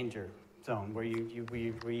exceed the danger zone, where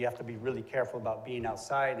you have to be really careful about being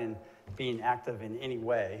outside and being active in any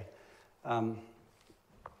way. Can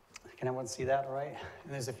everyone see that all right?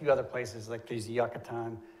 And there's a few other places like there's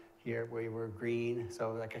Yucatan here where we're green,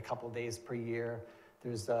 so like a couple days per year.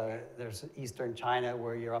 There's Eastern China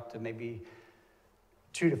where you're up to maybe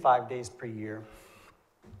 2 to 5 days per year.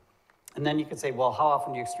 And then you could say, well, how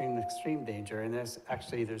often do you extreme danger? And there's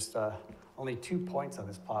only 2 points on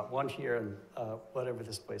this plot. One here and whatever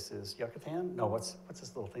this place is, Yucatan? No, what's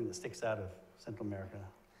this little thing that sticks out of Central America?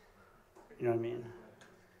 You know what I mean?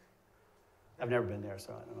 I've never been there,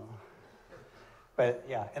 so I don't know. But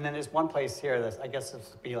yeah, and then there's one place here that I guess this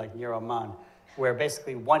would be like near Oman, where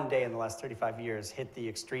basically one day in the last 35 years hit the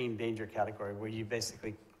extreme danger category, where you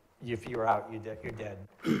basically, if you're out, you're dead.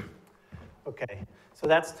 Okay, so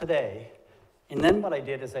that's today. And then what I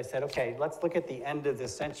did is I said, okay, let's look at the end of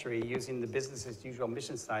this century using the business as usual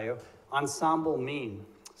mission scenario, ensemble mean.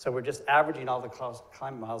 So we're just averaging all the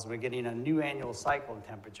climate models. We're getting a new annual cycle in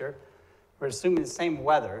temperature. We're assuming the same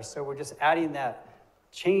weather, so we're just adding that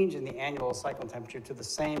change in the annual cycle temperature to the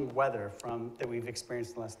same weather that we've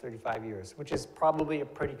experienced in the last 35 years, which is probably a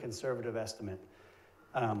pretty conservative estimate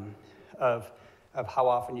of how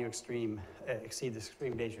often you exceed the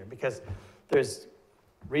extreme danger, because there's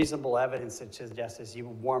reasonable evidence that suggests as you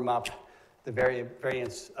warm up the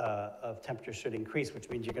variance of temperature should increase, which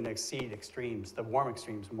means you're going to exceed extremes, the warm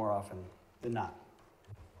extremes, more often than not.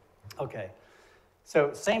 Okay,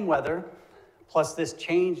 so same weather, plus this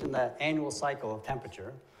change in the annual cycle of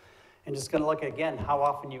temperature. And just going to look at, again, how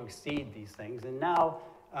often you exceed these things. And now,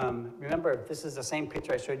 remember, this is the same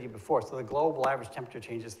picture I showed you before. So the global average temperature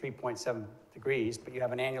change is 3.7 degrees, but you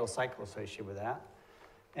have an annual cycle associated with that.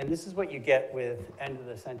 And this is what you get with end of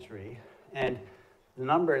the century. And the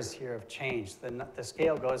numbers here have changed. The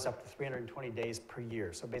scale goes up to 320 days per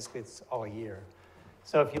year. So basically, it's all a year.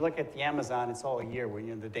 So if you look at the Amazon, it's all a year when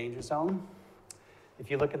you're in the danger zone. If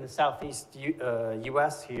you look in the southeast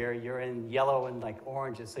US here, you're in yellow and like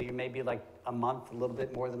oranges, so you may be like a month, a little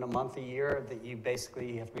bit more than a month a year that you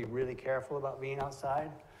basically have to be really careful about being outside.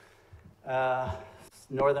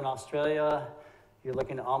 Northern Australia, you're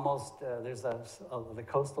looking at almost, the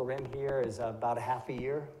coastal rim here is about a half a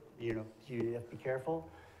year. You know, you have to be careful.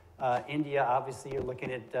 India, obviously, you're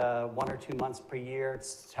looking at 1 or 2 months per year.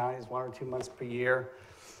 China is 1 or 2 months per year.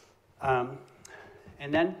 And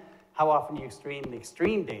then, how often you extreme the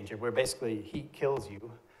extreme danger, where basically heat kills you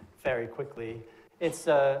very quickly. It's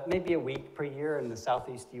maybe a week per year in the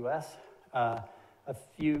southeast US,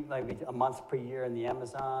 maybe a month per year in the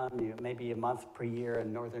Amazon, maybe a month per year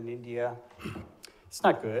in northern India. It's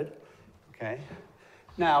not good, okay?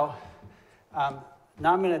 Now I'm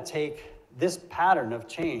going to take this pattern of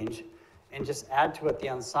change and just add to it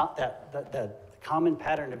the common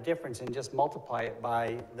pattern of difference and just multiply it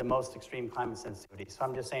by the most extreme climate sensitivity. So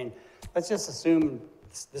I'm just saying, let's just assume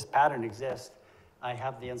this pattern exists. I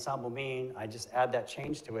have the ensemble mean, I just add that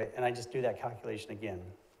change to it, and I just do that calculation again.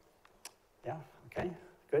 Yeah, okay,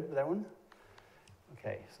 good with that one?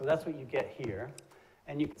 Okay, so that's what you get here.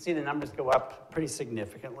 And you can see the numbers go up pretty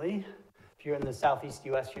significantly. If you're in the southeast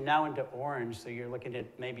US, you're now into orange, so you're looking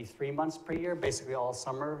at maybe 3 months per year, basically all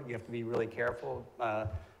summer. You have to be really careful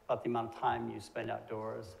about the amount of time you spend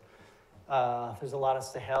outdoors. There's a lot of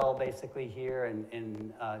Sahel basically here,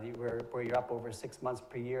 and where you're up over 6 months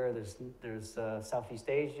per year. There's Southeast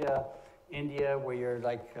Asia, India, where you're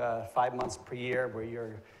like 5 months per year, where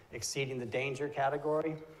you're exceeding the danger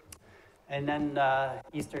category. And then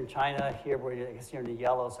Eastern China here, where I guess you're in the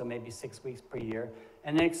yellow, so maybe 6 weeks per year.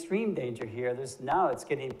 And then extreme danger here, now it's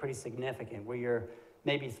getting pretty significant, where you're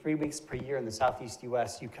maybe 3 weeks per year in the southeast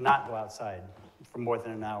US, you cannot go outside for more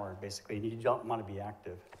than an hour, basically, and you don't want to be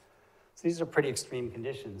active. So these are pretty extreme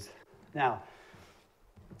conditions. Now,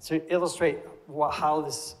 to illustrate how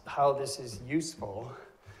this is useful,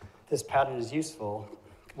 this pattern is useful,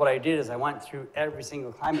 what I did is I went through every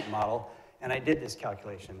single climate model, and I did this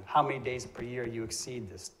calculation, how many days per year you exceed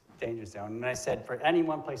this danger zone. And I said, for any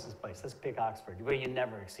one place, let's pick Oxford. Well, you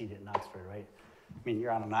never exceed it in Oxford, right? I mean,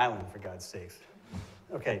 you're on an island, for God's sakes.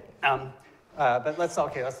 Okay, but let's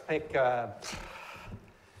pick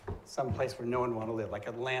some place where no one want to live, like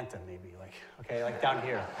Atlanta, maybe, like down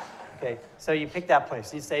here. Okay, so you pick that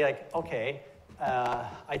place. You say, like, okay,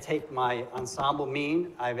 I take my ensemble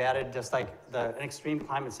mean. I've added just like an extreme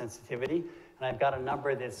climate sensitivity, and I've got a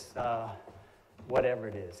number that's whatever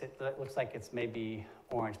it is. It looks like it's maybe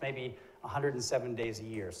orange, maybe 107 days a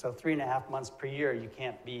year. So 3.5 months per year, you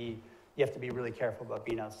have to be really careful about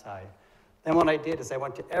being outside. Then what I did is I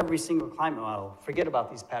went to every single climate model. Forget about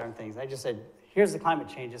these pattern things. I just said, here's the climate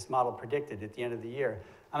change this model predicted at the end of the year.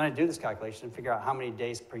 I'm going to do this calculation and figure out how many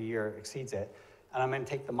days per year exceeds it. And I'm going to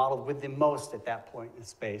take the model with the most at that point in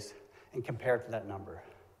space and compare it to that number.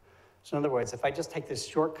 So in other words, if I just take this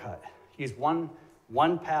shortcut, use one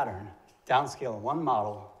pattern, downscale one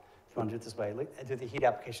model, if you want to do it this way, do the heat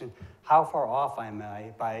application, how far off am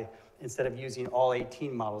I by, instead of using all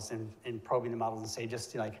 18 models and probing the models and say,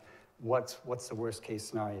 just like, what's the worst case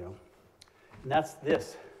scenario? And that's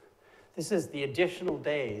this. This is the additional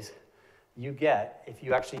days you get if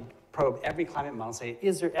you actually probe every climate model and say,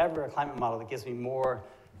 is there ever a climate model that gives me more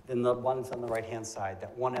than the ones on the right-hand side,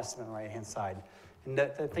 that one estimate on the right-hand side? And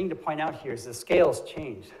the thing to point out here is the scales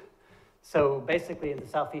changed. So basically in the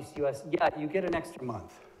southeast US, yeah, you get an extra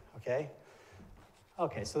month, okay?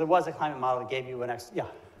 Okay, so there was a climate model that gave you an extra, yeah?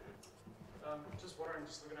 Just wondering,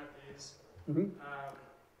 just looking at these,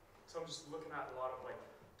 so I'm just looking at a lot of like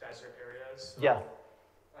desert areas. So, yeah.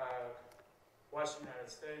 Western United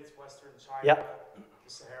States, Western China, Yep. the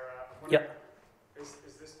Sahara. I'm wondering, is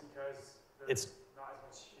this because there's not as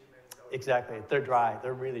much humans? Exactly, they're dry,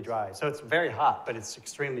 they're really dry. So it's very hot, but it's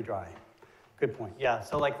extremely dry. Good point, yeah.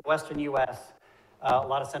 So like Western US, a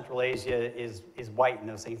lot of Central Asia is white in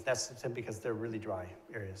those things. That's simply because they're really dry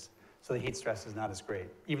areas. So the heat stress is not as great,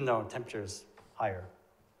 even though temperature is higher.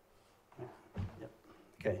 Yep.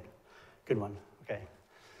 Okay, good one, okay.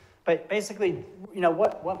 But basically, you know,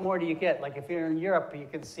 what more do you get? Like if you're in Europe, you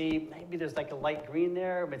can see maybe there's like a light green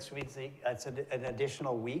there, which means it's an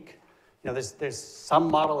additional week. You know, there's some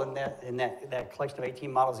model in that collection of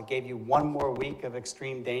 18 models that gave you one more week of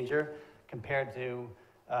extreme danger compared to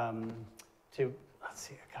let's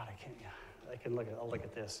see, God, I'll look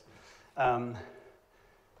at this.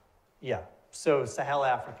 Yeah, so Sahel,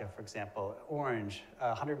 Africa, for example, orange,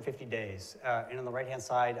 150 days. And on the right-hand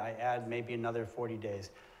side, I add maybe another 40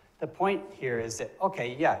 days. The point here is that,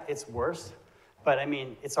 okay, yeah, it's worse, but I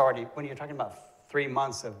mean, it's already, when you're talking about 3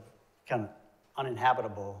 months of kind of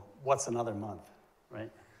uninhabitable, what's another month,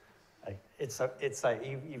 right? Like, it's like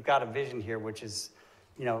you've got a vision here, which is,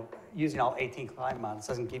 you know, using all 18 climate models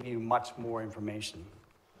doesn't give you much more information.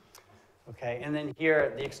 Okay, and then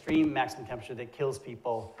here, the extreme maximum temperature that kills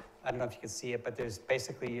people, I don't know if you can see it, but there's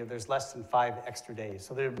basically, there's less than 5 extra days.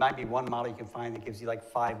 So there might be one model you can find that gives you like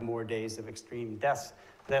 5 more days of extreme deaths.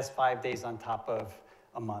 That's 5 days on top of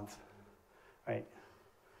a month, right?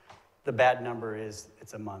 The bad number is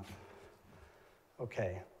it's a month.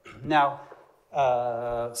 Okay, now,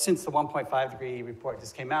 since the 1.5 degree report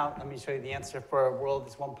just came out, let me show you the answer for a world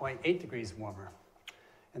that's 1.8 degrees warmer.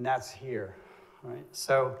 And that's here, right?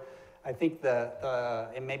 So I think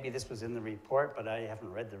and maybe this was in the report, but I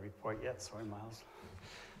haven't read the report yet. Sorry, Miles.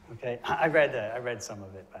 Okay, I read some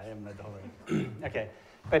of it, but I haven't read the whole thing. Okay,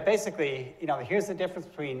 but basically, you know, here's the difference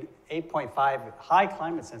between 8.5 high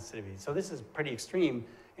climate sensitivity. So this is pretty extreme,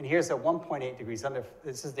 and here's a 1.8 degrees under.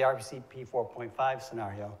 This is the RCP 4.5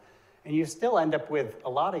 scenario, and you still end up with a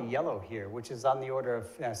lot of yellow here, which is on the order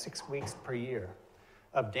of 6 weeks per year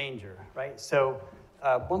of danger, right? So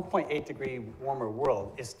 1.8 degree warmer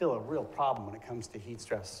world is still a real problem when it comes to heat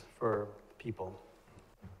stress for people.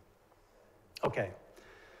 Okay.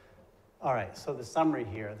 All right, so the summary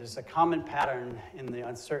here, there's a common pattern in the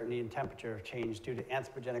uncertainty in temperature change due to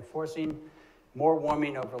anthropogenic forcing, more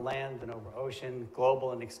warming over land than over ocean,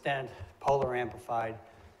 global in extent, polar amplified,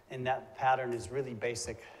 and that pattern is really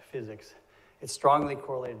basic physics. It's strongly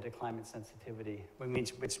correlated to climate sensitivity,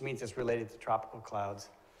 which means it's related to tropical clouds.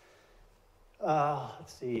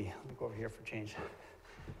 Let's see, let me go over here for change.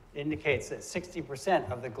 It indicates that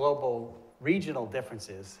 60% of the global regional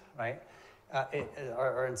differences, right,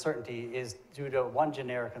 or uncertainty is due to one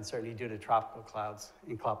generic uncertainty due to tropical clouds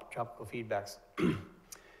and tropical feedbacks.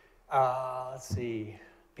 Let's see,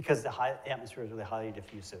 because the atmosphere is really highly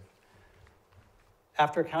diffusive.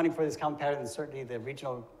 After accounting for this common pattern of uncertainty, the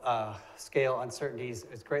regional scale uncertainties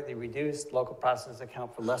is greatly reduced. Local processes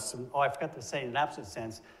account for less than, I forgot to say in an absolute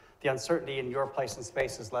sense, the uncertainty in your place in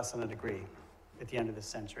space is less than a degree at the end of this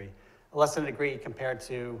century. Less than a degree compared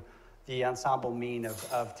to the ensemble mean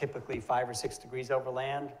of typically 5 or 6 degrees over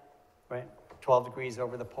land, right? 12 degrees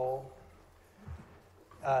over the pole.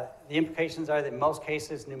 The implications are that in most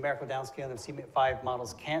cases, numerical downscaling of CMIT-5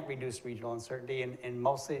 models can't reduce regional uncertainty and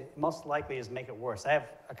most likely is make it worse. I have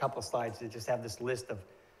a couple of slides that just have this list of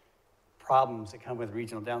problems that come with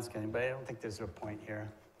regional downscaling, but I don't think there's a point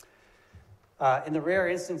here. In the rare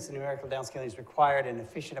instance, the numerical downscaling is required, an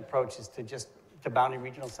efficient approach is to boundary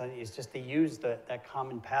regional uncertainty is just to use that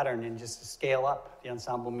common pattern and just to scale up the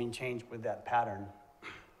ensemble mean change with that pattern.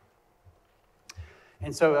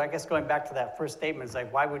 And so I guess going back to that first statement, is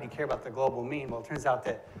like, why would you care about the global mean? Well, it turns out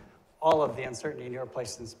that all of the uncertainty in your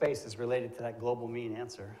place in space is related to that global mean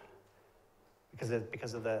answer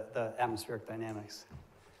because of the atmospheric dynamics.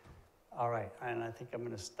 All right, and I think I'm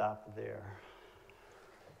going to stop there.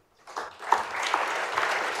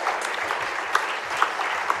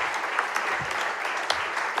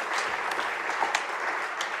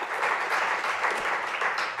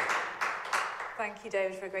 Thank you,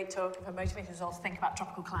 David, for a great talk and for motivating us all to think about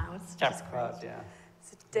tropical clouds. Tropical clouds, yeah.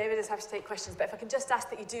 So David is happy to take questions, but if I can just ask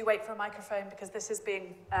that you do wait for a microphone because this is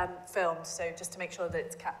being filmed, so just to make sure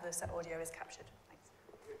that the audio is captured.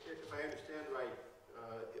 Thanks. If I understand right,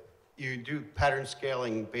 you do pattern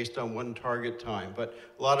scaling based on one target time, but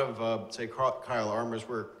a lot of, say, Kyle Armour's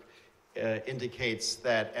work indicates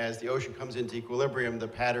that as the ocean comes into equilibrium, the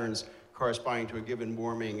patterns corresponding to a given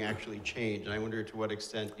warming actually change. And I wonder to what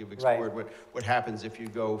extent you've explored what happens if you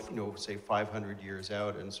go, say 500 years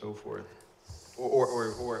out and so forth,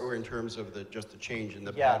 or in terms of just the change in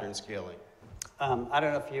the pattern scaling. I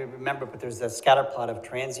don't know if you remember, but there's a scatter plot of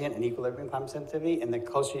transient and equilibrium climate sensitivity, and the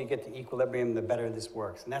closer you get to equilibrium, the better this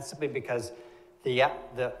works. And that's simply because the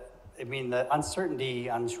uncertainty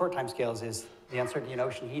on short time scales is the uncertainty in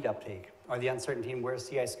ocean heat uptake, or the uncertainty in where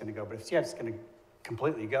sea ice is going to go. But if sea ice is going to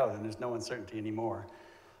completely go, then there's no uncertainty anymore.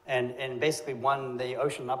 And basically, the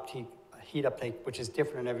ocean heat uptake, which is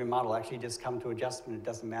different in every model, actually just come to adjustment. It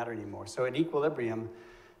doesn't matter anymore. So at equilibrium,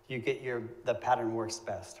 you get the pattern works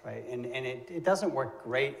best, right? And it doesn't work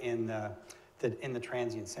great in the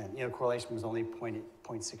transient sense. You know, correlation was only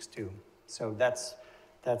 0.62. So that's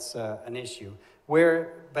an issue.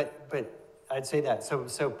 But I'd say that.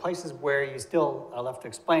 So places where you still are left to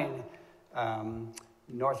explain,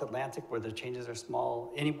 North Atlantic, where the changes are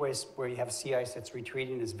small, any place where you have sea ice that's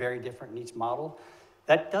retreating is very different in each model.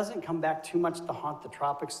 That doesn't come back too much to haunt the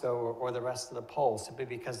tropics, though, or the rest of the poles, simply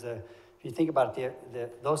because if you think about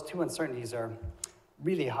it, those two uncertainties are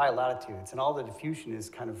really high latitudes, and all the diffusion is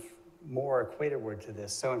kind of more equatorward to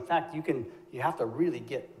this. So in fact, you have to really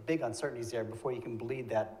get big uncertainties there before you can bleed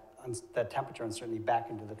that temperature uncertainty back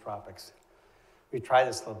into the tropics. We try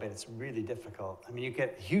this a little bit. It's really difficult. I mean, you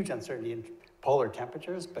get huge uncertainty in polar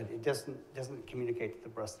temperatures, but it doesn't communicate to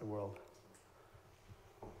the rest of the world.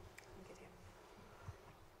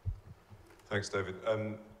 Thanks, David.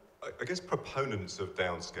 I guess proponents of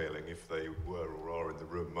downscaling, if they were or are in the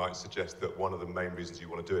room, might suggest that one of the main reasons you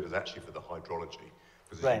want to do it is actually for the hydrology.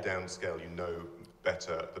 Because as you downscale, you know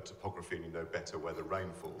better the topography and you know better where the rain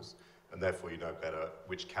falls. And therefore you know better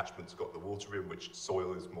which catchment's got the water in, which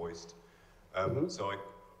soil is moist. So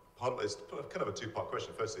part of it's kind of a two-part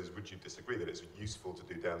question. First is, would you disagree that it's useful to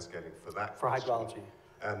do downscaling for that? For hydrology.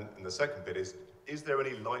 And the second bit is there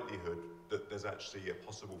any likelihood that there's actually a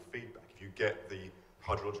possible feedback? If you get the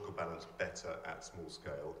hydrological balance better at small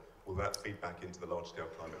scale, will that feed back into the large-scale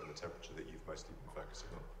climate and the temperature that you've mostly been focusing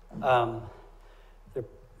on?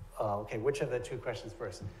 Okay, which of the two questions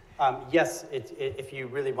first? Yes, if you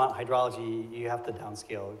really want hydrology, you have to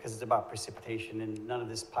downscale because it's about precipitation and none of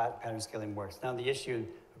this pattern scaling works. Now the issue,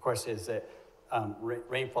 of course, is that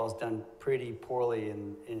rainfall is done pretty poorly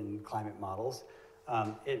in climate models.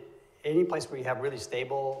 Any place where you have really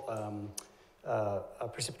stable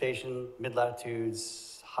precipitation,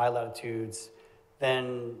 mid-latitudes, high latitudes,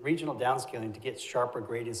 then regional downscaling to get sharper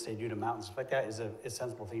gradients, say, due to mountains, stuff like that is a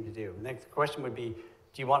sensible thing to do. The next question would be,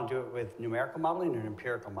 do you want to do it with numerical modeling or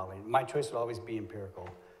empirical modeling? My choice would always be empirical,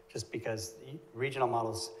 just because regional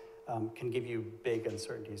models can give you big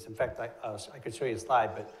uncertainties. In fact, I could show you a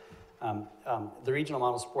slide, but the regional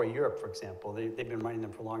models for Europe, for example, they've been running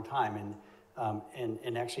them for a long time,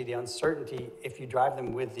 and actually the uncertainty, if you drive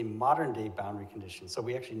them with the modern day boundary conditions, so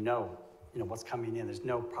we actually know what's coming in. There's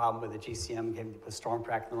no problem with the GCM getting the storm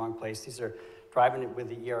track in the wrong place. These are driving it with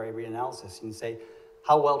the ERA reanalysis, and you say,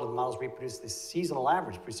 how well do the models reproduce the seasonal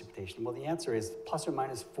average precipitation? Well, the answer is plus or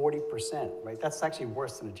minus 40%, right? That's actually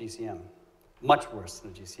worse than a GCM, much worse than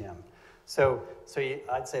a GCM. So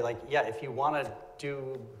I'd say, like, yeah, if you want to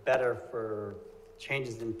do better for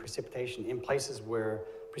changes in precipitation in places where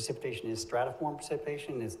precipitation is stratiform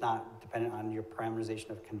precipitation, it's not dependent on your parameterization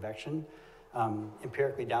of convection,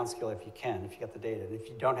 empirically downscale if you can, if you got the data. And if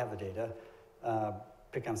you don't have the data,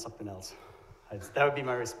 pick on something else. That would be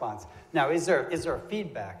my response. Now, is there a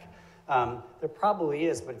feedback? There probably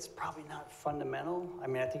is, but it's probably not fundamental. I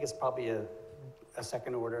mean, I think it's probably a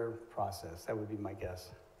second order process. That would be my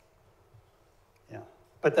guess. Yeah.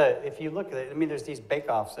 But if you look at it, I mean, there's these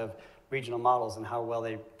bake-offs of regional models and how well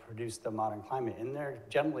they produce the modern climate. And they're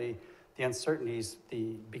generally, the uncertainties,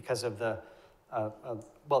 because of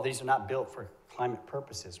well, these are not built for climate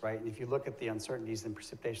purposes, right? And if you look at the uncertainties in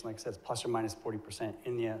precipitation, like I said, it's plus or minus 40%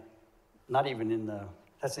 in the not even in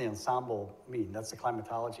that's the ensemble mean, that's the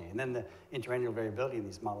climatology. And then the interannual variability in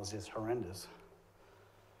these models is horrendous.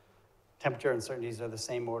 Temperature uncertainties are the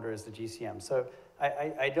same order as the GCM. So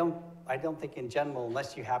I don't think in general,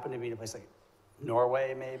 unless you happen to be in a place like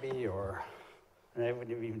Norway maybe, or I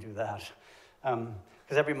wouldn't even do that.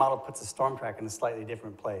 Because every model puts a storm track in a slightly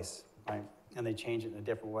different place, right? And they change it in a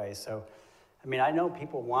different way. So, I mean, I know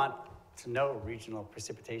people want to know regional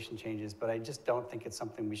precipitation changes, but I just don't think it's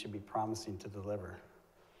something we should be promising to deliver.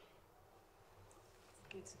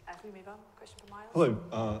 Good. If we move on, question for Miles.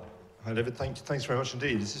 Hello. Hi, David. Thanks very much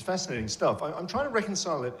indeed. This is fascinating stuff. I'm trying to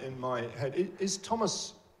reconcile it in my head. Is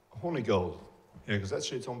Thomas Hornigold here? Because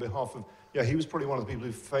actually it's on behalf of, yeah, he was probably one of the people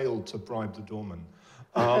who failed to bribe the doorman.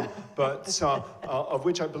 But of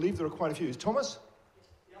which I believe there are quite a few. Is Thomas?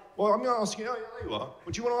 Yeah. Well, I'm going to ask you, oh, yeah, there you are.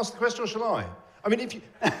 Would you want to ask the question or shall I? I mean, if you,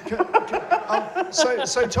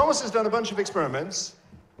 so Thomas has done a bunch of experiments.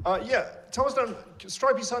 Yeah, Thomas done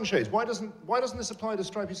stripy sunshades. Why doesn't this apply to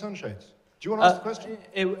stripy sunshades? Do you want to ask the question?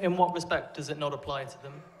 In what respect does it not apply to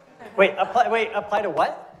them? Wait, apply to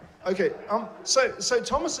what? Okay, so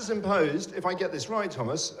Thomas has imposed, if I get this right,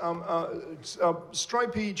 Thomas,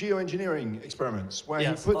 stripy geoengineering experiments where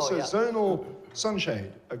he puts a zonal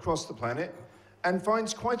sunshade across the planet and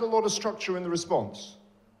finds quite a lot of structure in the response.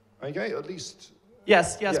 Okay, at least...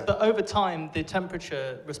 Yes, but over time, the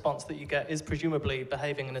temperature response that you get is presumably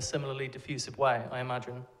behaving in a similarly diffusive way, I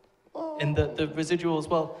imagine. in the residuals.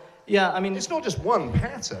 Well, yeah, I mean... It's not just one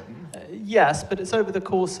pattern. Yes, but it's over the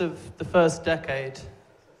course of the first decade.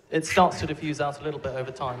 It starts to diffuse out a little bit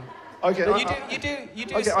over time. Okay, but you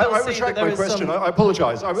do okay, still I see retract that there my is question. some I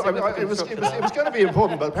apologize. It significant was structure going to be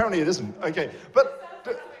important, but apparently it isn't. Okay,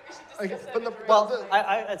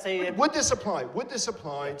 I'd say would this apply? Would this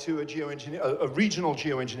apply to a regional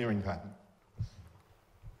geoengineering pattern?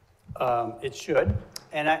 It should.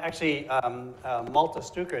 And actually, Malta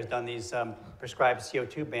Stuker has done these prescribed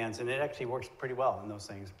CO2 bands, and it actually works pretty well in those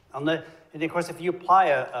things. And of course, if you apply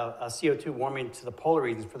a CO2 warming to the polar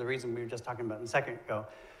regions for the reason we were just talking about a second ago,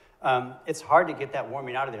 it's hard to get that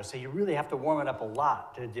warming out of there. So you really have to warm it up a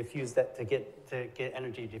lot to diffuse that, to get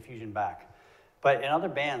energy diffusion back. But in other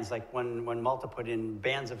bands, like when Malta put in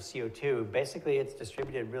bands of CO2, basically it's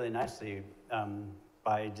distributed really nicely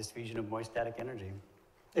by diffusion of moist static energy.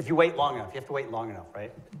 If you wait long enough, you have to wait long enough,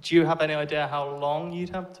 right? Do you have any idea how long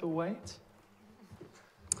you'd have to wait?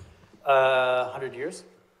 100 years.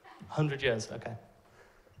 100 years, okay.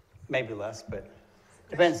 Maybe less, but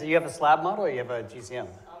depends. Do you have a slab model or you have a GCM?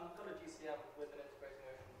 I've got a GCM with an integrating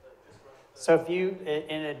ocean that just runs. So if you,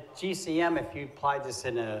 in a GCM, if you applied this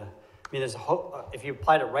in a, I mean, if you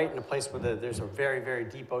applied it right in a place where there's a very, very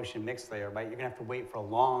deep ocean mix layer, right, you're gonna have to wait for a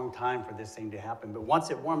long time for this thing to happen. But once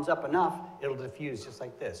it warms up enough, it'll diffuse just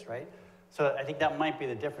like this, right? So I think that might be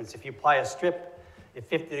the difference. If you apply a strip at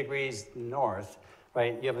 50 degrees north,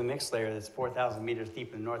 right, you have a mix layer that's 4,000 meters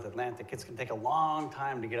deep in the North Atlantic. It's gonna take a long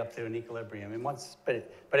time to get up to an equilibrium. And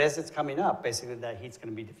but as it's coming up, basically that heat's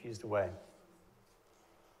gonna be diffused away.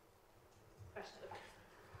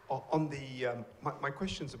 On the, my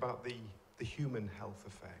question's about the human health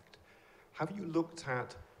effect. Have you looked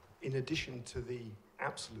at, in addition to the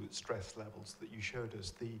absolute stress levels that you showed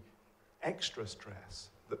us, the extra stress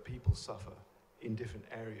that people suffer in different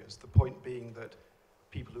areas? The point being that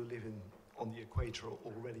people who live on the equator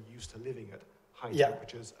are already used to living at high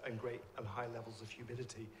temperatures and high levels of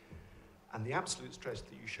humidity. And the absolute stress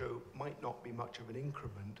that you show might not be much of an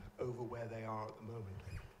increment over where they are at the moment.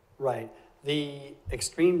 Right. The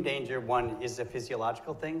extreme danger one is a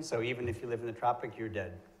physiological thing, so even if you live in the tropic, you're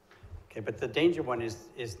dead. Okay, but the danger one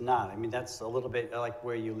is not. I mean, that's a little bit like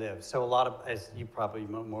where you live. So a lot of, as you probably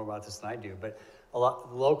know more about this than I do, but a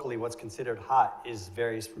lot locally, what's considered hot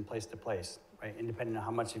varies from place to place, right? And depending on how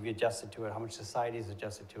much have you adjusted to it, how much society has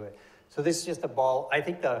adjusted to it. So this is just a ball. I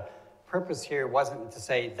think the purpose here wasn't to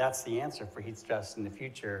say that's the answer for heat stress in the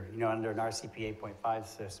future, you know, under an RCP 8.5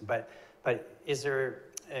 system, but is there,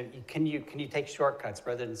 can you take shortcuts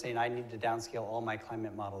rather than saying I need to downscale all my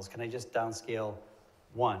climate models? Can I just downscale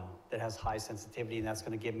one that has high sensitivity and that's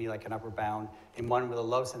going to give me like an upper bound, and one with a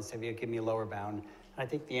low sensitivity will give me a lower bound? And I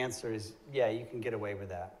think the answer is yeah, you can get away with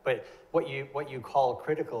that. But what you call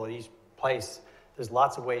critical at each place, there's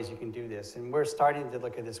lots of ways you can do this, and we're starting to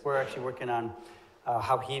look at this. We're actually working on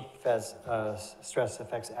how heat stress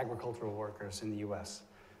affects agricultural workers in the U.S.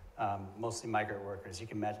 Mostly migrant workers. You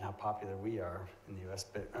can imagine how popular we are in the U.S.,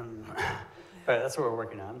 but that's what we're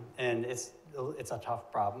working on. And it's a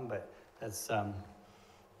tough problem, but that's,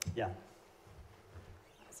 yeah.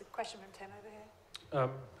 There's a question from Tim over here.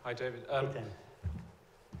 Hi, David. Hey, Tim.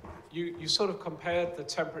 You sort of compared the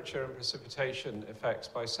temperature and precipitation effects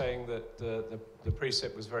by saying that the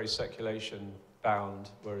precip was very circulation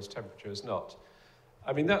bound, whereas temperature is not.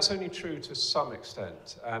 I mean, that's only true to some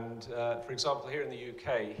extent. And for example, here in the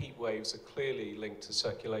UK, heat waves are clearly linked to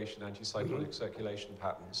circulation, anticyclonic circulation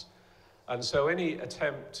patterns. And so any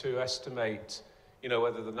attempt to estimate, you know,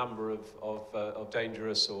 whether the number of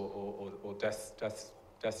dangerous or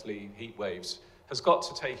deathly heat waves has got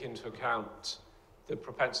to take into account the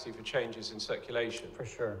propensity for changes in circulation. For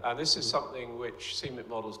sure. And this is something which CMIP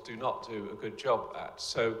models do not do a good job at.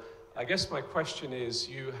 So I guess my question is,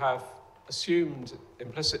 you have assumed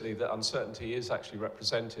implicitly that uncertainty is actually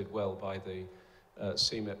represented well by the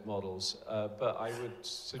CMIP models, but I would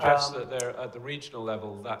suggest that they're at the regional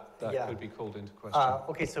level that could be called into question.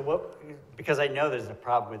 Okay, so because I know there's a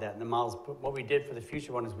problem with that in the models, but what we did for the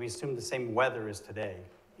future one is we assumed the same weather as today,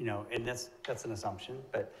 you know, and that's an assumption,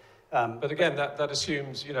 but again, that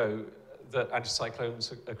assumes, you know, that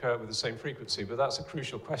anticyclones occur with the same frequency, but that's a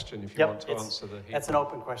crucial question if you want to answer the heat. That's an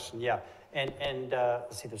open question, yeah. And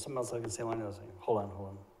let's see, there's something else I can say along those lines.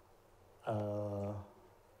 Hold on.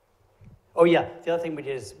 Oh yeah, the other thing we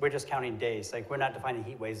did is we're just counting days. Like we're not defining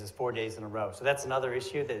heat waves as 4 days in a row. So that's another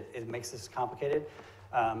issue that it makes this complicated.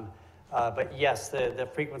 But yes, the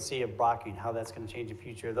frequency of blocking, how that's going to change in the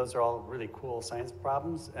future, those are all really cool science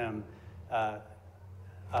problems. And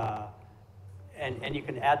you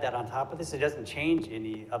can add that on top of this. It doesn't change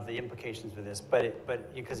any of the implications for this,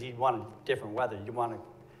 but because you want different weather, you want to.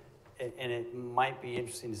 and it might be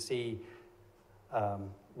interesting to see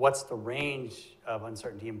what's the range of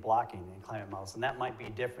uncertainty in blocking in climate models, and that might be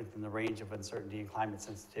different than the range of uncertainty in climate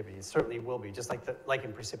sensitivity. It certainly will be, just like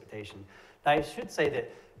in precipitation. Now, I should say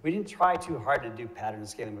that we didn't try too hard to do pattern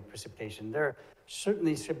scaling with precipitation. There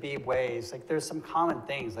certainly should be ways, like there's some common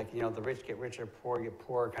things, like, you know, the rich get richer, poor get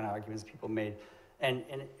poorer kind of arguments people made. And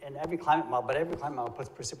every climate model puts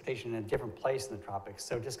precipitation in a different place in the tropics.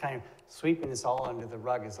 So just kind of sweeping this all under the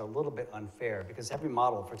rug is a little bit unfair, because every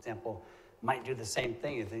model, for example, might do the same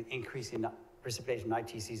thing, is increasing precipitation in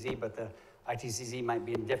ITCZ, but the ITCZ might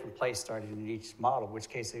be in a different place starting in each model, in which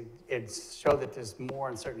case it'd show that there's more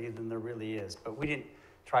uncertainty than there really is. But we didn't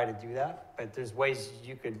try to do that, but there's ways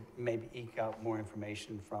you could maybe eke out more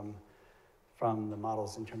information from the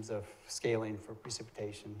models in terms of scaling for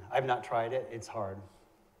precipitation. I've not tried it, it's hard.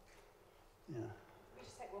 Yeah. We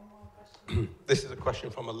just take one more question. This is a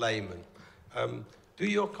question from a layman. Do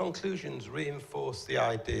your conclusions reinforce the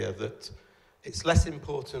idea that it's less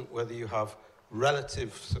important whether you have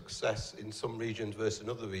relative success in some regions versus in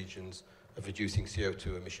other regions of reducing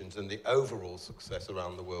CO2 emissions and the overall success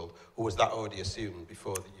around the world? Or was that already assumed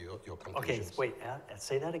before your conclusions? Okay, wait,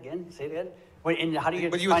 say that again, say it again. Wait, and how do you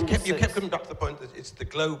But you kept coming back to the point that it's the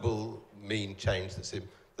global mean change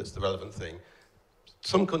that's the relevant thing.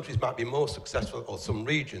 Some countries might be more successful, or some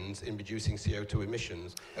regions, in reducing CO2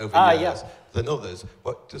 emissions over years than others.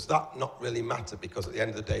 But does that not really matter? Because at the end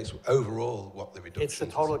of the day, it's overall what the reduction is. It's the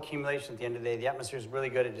total accumulation at the end of the day. The atmosphere is really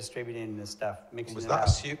good at distributing this stuff, mixing was it that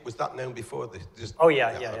out. Was that known before this? Oh,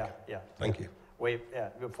 yeah. Thank you.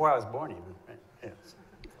 Before I was born even. Right? Yeah.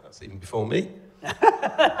 That's even before me.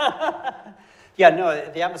 Yeah, no,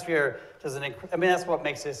 the atmosphere doesn't, I mean, that's what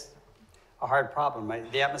makes this a hard problem, right?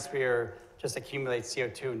 The atmosphere just accumulates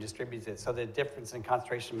CO2 and distributes it. So the difference in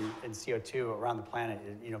concentration in CO2 around the planet,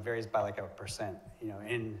 you know, varies by like 1%, you know,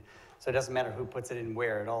 and so it doesn't matter who puts it in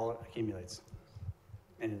where, it all accumulates.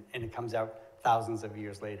 And it comes out thousands of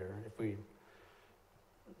years later if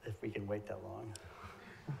we can wait that long.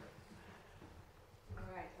 All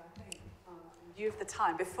right, so I think in view of the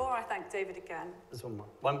time, before I thank David again. There's one more.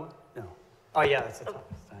 One more? No. Oh yeah, it's the time.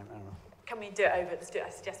 I don't know. Can we do it over? I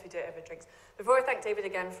suggest we do it over drinks. Before I thank David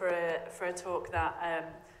again for a talk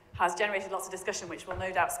that has generated lots of discussion, which will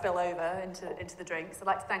no doubt spill over into the drinks, I'd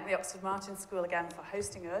like to thank the Oxford Martin School again for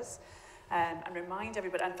hosting us, and remind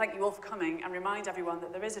everybody, and thank you all for coming, and remind everyone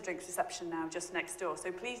that there is a drinks reception now just next door.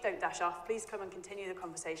 So please don't dash off. Please come and continue the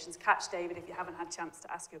conversations. Catch David if you haven't had a chance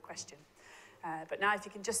to ask your question. But now, if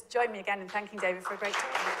you can just join me again in thanking David for a great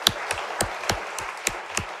talk.